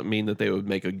people doesn't mean that they would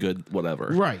make a good whatever.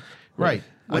 right.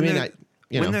 When I they're-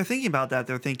 mean, when they're thinking about that,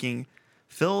 they're thinking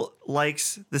Phil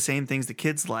likes the same things the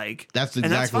kids like. That's and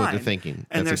exactly what they're fine. thinking.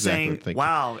 And That's they're exactly what saying, they're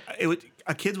thinking. "Wow,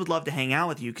 a kids would love to hang out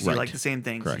with you because you Right. like the same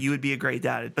things. Correct. You would be a great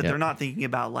dad." But Yeah. they're not thinking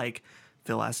about like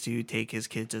Phil has to take his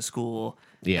kid to school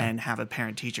Yeah. and have a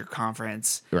parent-teacher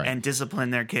conference Right. and discipline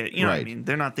their kid. You know what I Right. mean?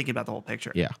 They're not thinking about the whole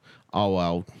picture. yeah, all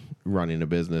while running a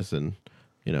business and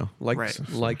Like Right.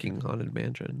 liking Haunted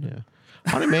Mansion.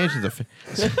 yeah. Haunted Mansion's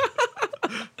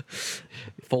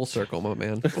Full circle, my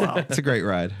man. Wow. it's a great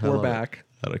ride. I We're love it. back.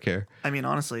 I don't care. I mean,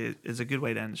 honestly, it's a good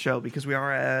way to end the show because we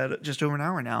are at just over an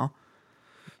hour now.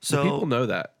 So People know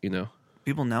that, you know.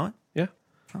 people know it. Yeah.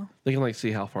 Oh. They can like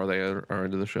see how far they are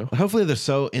into the show. Hopefully, they're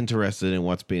so interested in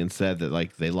what's being said that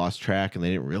like they lost track and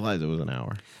they didn't realize it was an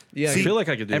hour. Yeah, I feel like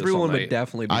I could do this all everyone would night.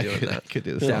 definitely be doing that. could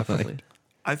do this. all Definitely. night.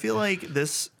 I feel like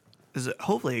this is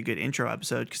hopefully a good intro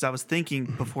episode because I was thinking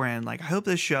beforehand, like, I hope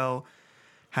this show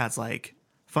has like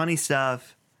funny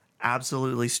stuff,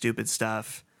 absolutely stupid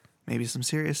stuff, maybe some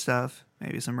serious stuff,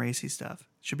 maybe some racy stuff.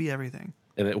 Should be everything.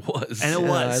 And it was. And it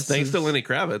was. Thanks to Lenny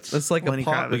Kravitz. It's like Lenny a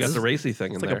pot. Kravitz. We got It's the racy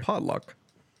thing in It's like there. a potluck.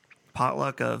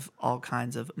 Potluck of all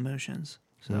kinds of emotions.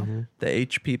 So The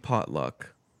HP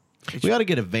potluck. We ought to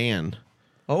get a van.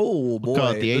 Oh boy, call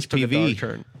it the this took a HPV. dark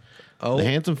turn. Oh, The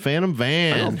Handsome Phantom I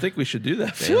van. don't think we should do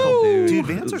that, man. Woo! dude,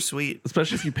 vans are sweet.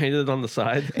 Especially if you painted it on the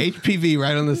side. HPV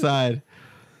right on the side.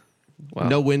 Wow.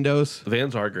 No windows.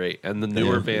 Vans are great, and the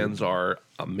newer Yeah. vans are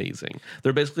amazing.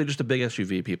 They're basically just a big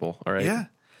SUV, people. All right. Yeah.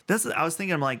 I was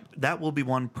thinking, I'm like, that will be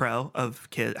one pro of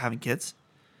having kids,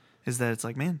 is that it's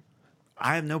like, man,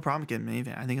 I have no problem getting a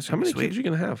minivan. I think it's How gonna many be sweet. kids are you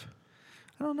gonna have?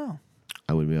 I don't know.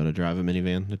 I wouldn't be able to drive a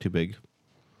minivan. They're too big.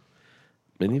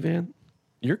 Minivan?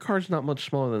 Your car's not much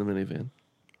smaller than a minivan.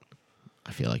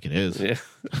 I feel like it is. Yeah,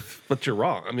 but you're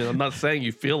wrong. I mean, I'm not saying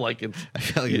you feel like it's. I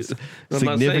feel like it's I'm not saying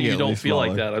significantly you don't feel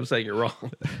like smaller. that. I'm saying you're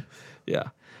wrong. Yeah.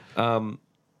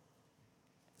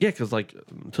 Yeah, because like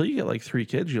until you get like 3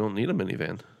 kids, you don't need a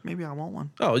minivan. Maybe I want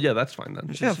one. Oh yeah, that's fine then.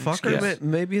 yeah, just an fucker. excuse.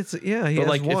 Maybe it's He But has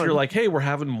like, one. if you're like, hey, we're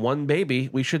having one baby,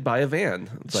 we should buy a van.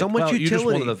 It's So like, much well, you just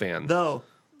utility. wanted a van. Though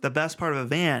the best part of a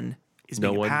van is No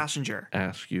being a one- passenger.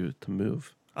 Ask you to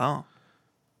move. Oh,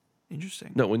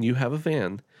 interesting. No, when you have a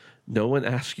van, no one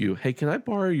asks you, hey, can I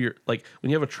borrow your, like, when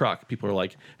you have a truck, people are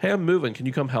like, hey, I'm moving. Can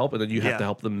you come help? And then you have Yeah. to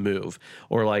help them move.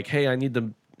 Or like, hey, I need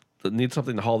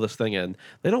something to haul this thing in.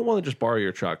 They don't want to just borrow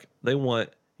your truck. They want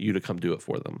you to come do it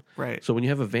for them. Right. So when you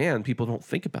have a van, people don't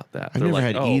think about that. I've They're never like,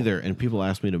 had oh, either, and people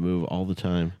ask me to move all the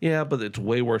time. Yeah, but it's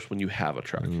way worse when you have a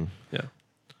truck. Yeah.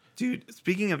 Dude,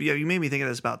 speaking of, you made me think of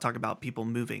this about talking about people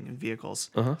moving in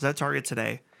vehicles. I was at Target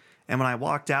today, and when I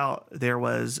walked out, there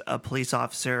was a police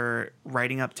officer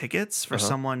writing up tickets for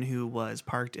someone who was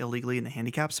parked illegally in the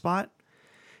handicap spot.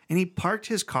 And he parked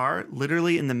his car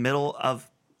literally in the middle of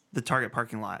the Target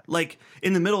parking lot, like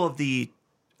in the middle of the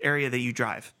area that you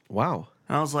drive. Wow.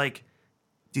 And I was like,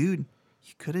 dude,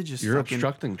 you could have just You're fucking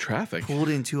obstructing traffic. pulled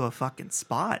into a fucking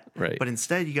spot. Right. But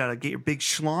instead, you got to get your big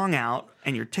schlong out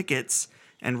and your tickets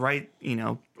and write,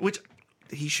 which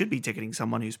he should be ticketing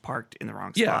someone who's parked in the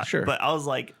wrong spot. Yeah, sure. But I was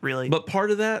like, really? But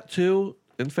part of that, too,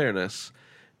 in fairness,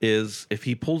 is if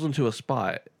he pulls into a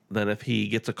spot, then if he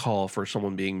gets a call for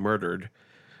someone being murdered,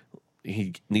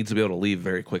 he needs to be able to leave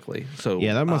very quickly. So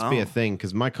Yeah, that must be Oh. a thing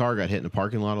because my car got hit in a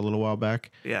parking lot a little while back.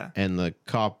 Yeah. And the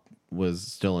cop was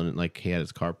still in it, like he had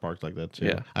his car parked like that too.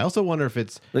 Yeah. I also wonder if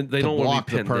it's They to don't wanna be block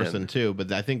the pinned person in. too,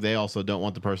 but I think they also don't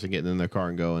want the person getting in their car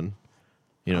and going,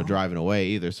 driving away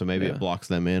either. So maybe Yeah. it blocks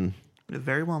them in. It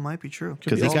very well might be true.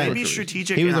 Because be this all guy, maybe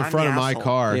strategic. he was and in I'm front the of my asshole.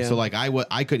 car, Yeah. so like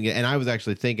I couldn't get, and I was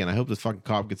actually thinking, I hope this fucking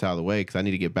cop gets out of the way because I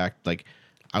need to get back. Like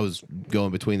I was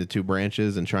going between the two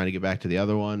branches and trying to get back to the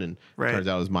other one, and Right. turns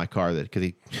out it was my car that because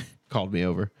he called me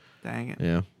over. Dang it.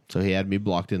 Yeah, so he had me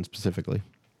blocked in specifically.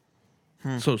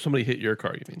 So somebody hit your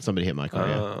car, you mean? Somebody hit my car.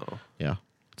 Oh, Yeah,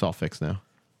 it's all fixed now.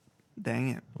 Dang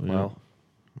it. wow.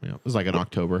 Yeah, it was like in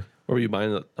October. Where were you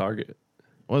buying at Target?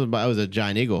 I was a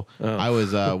Giant Eagle. Oh. I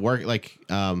was working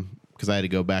because I had to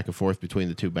go back and forth between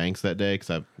the two banks that day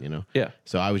because Yeah.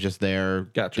 So I was just there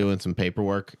Gotcha. doing some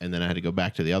paperwork, and then I had to go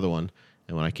back to the other one.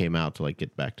 And when I came out to like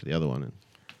get back to the other one, and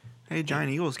Hey,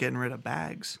 Giant Eagle's getting rid of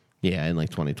bags. yeah, in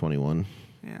like 2021.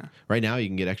 Yeah. Right now, you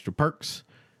can get extra perks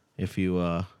if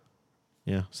you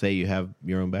say you have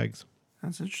your own bags.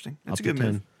 That's interesting. That's a Up to good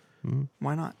move. 10.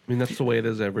 Why not? I mean, that's the way it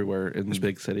is everywhere in the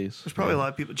big cities. There's probably a lot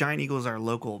of people. Giant Eagle is our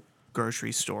local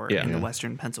grocery store Yeah. in the Yeah.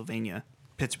 western Pennsylvania,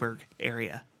 Pittsburgh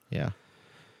area. Yeah,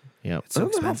 yeah. It's I so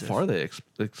don't know how expensive. far they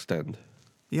extend.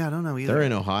 Yeah, I don't know either. They're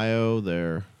in Ohio.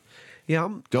 They're Yeah,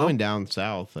 I'm going down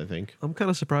south, I think. I'm kind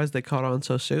of surprised they caught on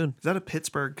so soon. Is that a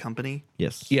Pittsburgh company?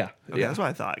 Yes. Yeah. Okay, that's what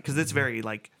I thought because it's very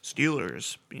like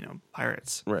Steelers,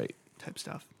 Pirates Right. type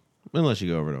stuff. Unless you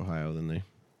go over to Ohio, then they.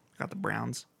 Got the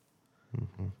Browns.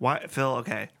 Why, Phil?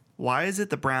 Okay, why is it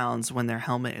the Browns when their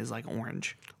helmet is like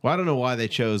orange? Well, I don't know why they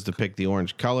chose to pick the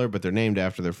orange color, but they're named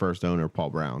after their first owner, Paul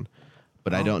Brown.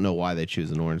 But I don't know why they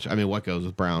choose an orange. I mean, what goes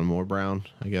with brown? More brown,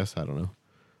 I guess. I don't know.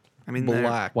 I mean, they're-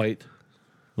 Black. White.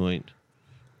 Wait.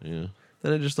 Yeah.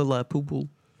 Then it just a la poo poo.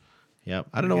 Yep.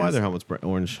 I don't know why Yes. their helmet's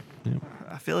orange. Yep.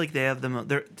 I feel like they have them.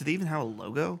 Do they even have a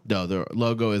logo? No, their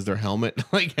logo is their helmet.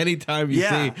 Like anytime you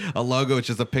Yeah. see a logo, it's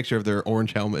just a picture of their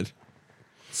orange helmet.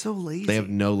 So lazy. They have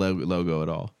no logo at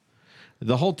all.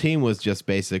 The whole team was just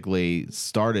basically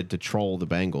started to troll the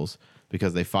Bengals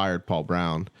because they fired Paul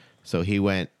Brown. So he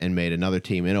went and made another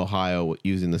team in Ohio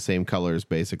using the same colors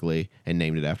basically and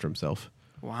named it after himself.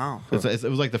 Wow. It was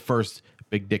like the first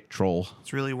big dick troll.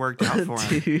 It's really worked out for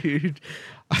him. Dude.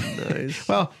 Nice.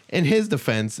 Well, in his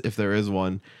defense, if there is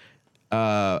one,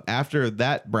 after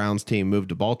that Browns team moved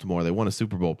to Baltimore, they won a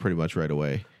Super Bowl pretty much right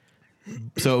away.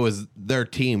 So it was their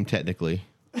team technically.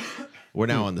 We're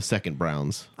now on the second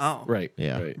Browns. Oh, Right.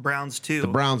 Yeah. Right. Browns too. The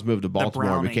Browns moved to Baltimore,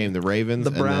 Browning. became the Ravens. The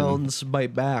and then- Browns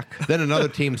bite back. Then another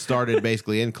team started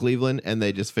basically in Cleveland, and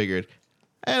they just figured,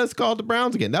 hey, let's call it the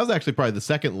Browns again. That was actually probably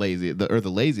the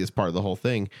laziest part of the whole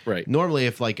thing. Right. Normally,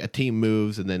 if like a team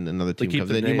moves and then another team keep comes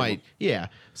the in, you name. might, yeah.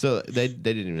 So they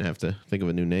didn't even have to think of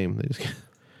a new name. They just,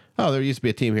 oh, there used to be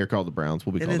a team here called the Browns.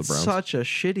 We'll be And called it's the Browns. such a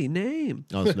shitty name.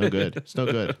 Oh, it's no good. It's no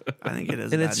good. I think it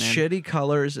is. And a it's bad name. shitty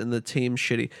colors and the team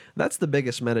shitty. That's the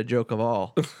biggest meta joke of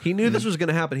all. He knew this was going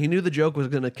to happen. He knew the joke was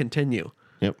going to continue.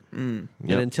 Yep. And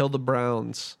Yep. until the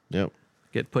Browns Yep.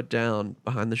 get put down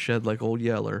behind the shed like Old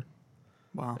Yeller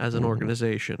Wow. as an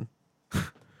organization.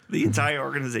 The entire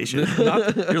organization.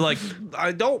 You're like,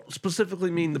 I don't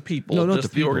specifically mean the people, No, not just the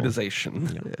the people.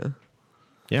 organization. Yeah.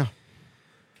 Yeah.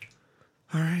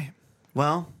 All right.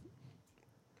 Well,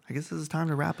 I guess this is time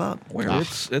to wrap up.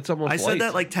 It's almost I said light.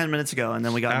 that like 10 minutes ago, and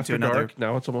then we got after into another. dark.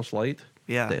 Now it's almost light.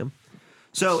 Yeah. Damn.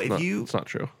 So It's not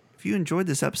true. if you enjoyed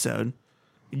this episode,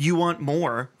 you want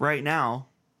more right now,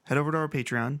 head over to our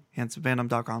Patreon,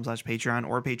 handsomephantom.com/Patreon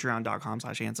or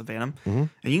patreon.com/handsomephantom, and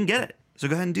you can get it. So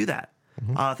go ahead and do that.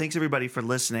 Thanks everybody for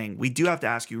listening. We do have to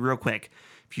ask you real quick,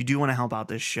 if you do want to help out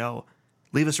this show,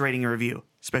 leave us a rating and review,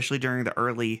 especially during the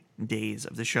early days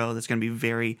of the show. That's going to be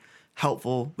very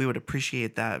helpful. We would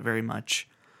appreciate that very much.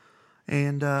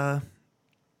 And I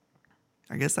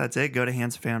guess that's it. Go to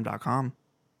handsomephantom.com.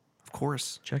 Of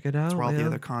course. Check it out. That's where all the man.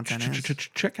 other content is.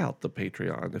 Check out the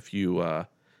Patreon if you want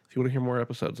to hear more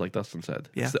episodes, like Dustin said.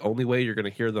 Yeah. It's the only way you're going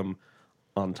to hear them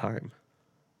on time.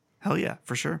 Hell yeah,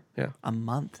 for sure. Yeah. A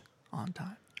month on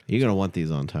time. You're going to want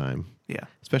these on time, Yeah.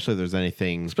 especially if there's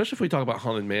anything. Especially if we talk about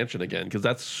Haunted Mansion again, because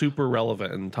that's super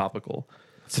relevant and topical.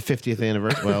 It's the 50th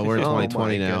anniversary. Well, we're in Oh my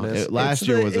 2020 now. goodness. Last It's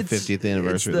year the- was the it's- 50th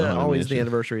anniversary. It's of the Haunted always the Mansion.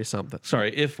 anniversary of something.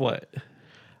 Sorry, if what?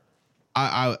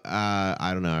 I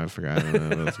don't know. I forgot. I don't know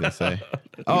what I was gonna say.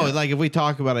 Oh, like if we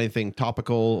talk about anything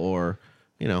topical or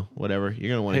whatever, you're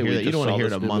gonna want to Hey, hear we that. You just don't want saw to hear it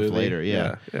this a new month movie. later.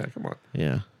 Yeah. Yeah, come on.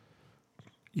 Yeah.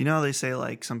 You know, they say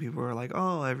like some people are like,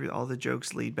 oh, all the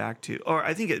jokes lead back to, or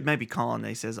I think it might be Colin.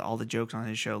 They says all the jokes on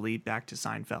his show lead back to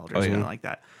Seinfeld or something yeah. like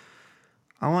that.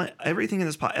 I want everything in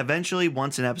this pod. Eventually,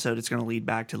 once an episode, it's going to lead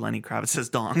back to Lenny Kravitz's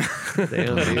dong.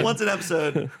 Damn, dude. Once an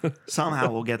episode,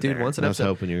 somehow we'll get Dude, there. once an I was episode.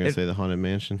 hoping you were gonna say the Haunted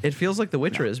Mansion. It feels like The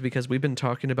Witcher is because we've been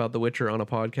talking about The Witcher on a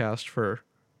podcast for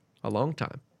a long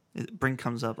time. Brink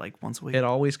comes up like once a week. It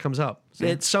always comes up.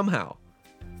 It somehow.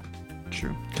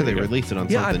 True. Because they release it on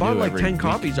Yeah, I something bought new like every 10 week.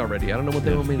 copies already. I don't know what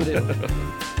they want me to do.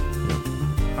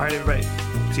 All right, everybody.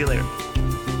 See you later.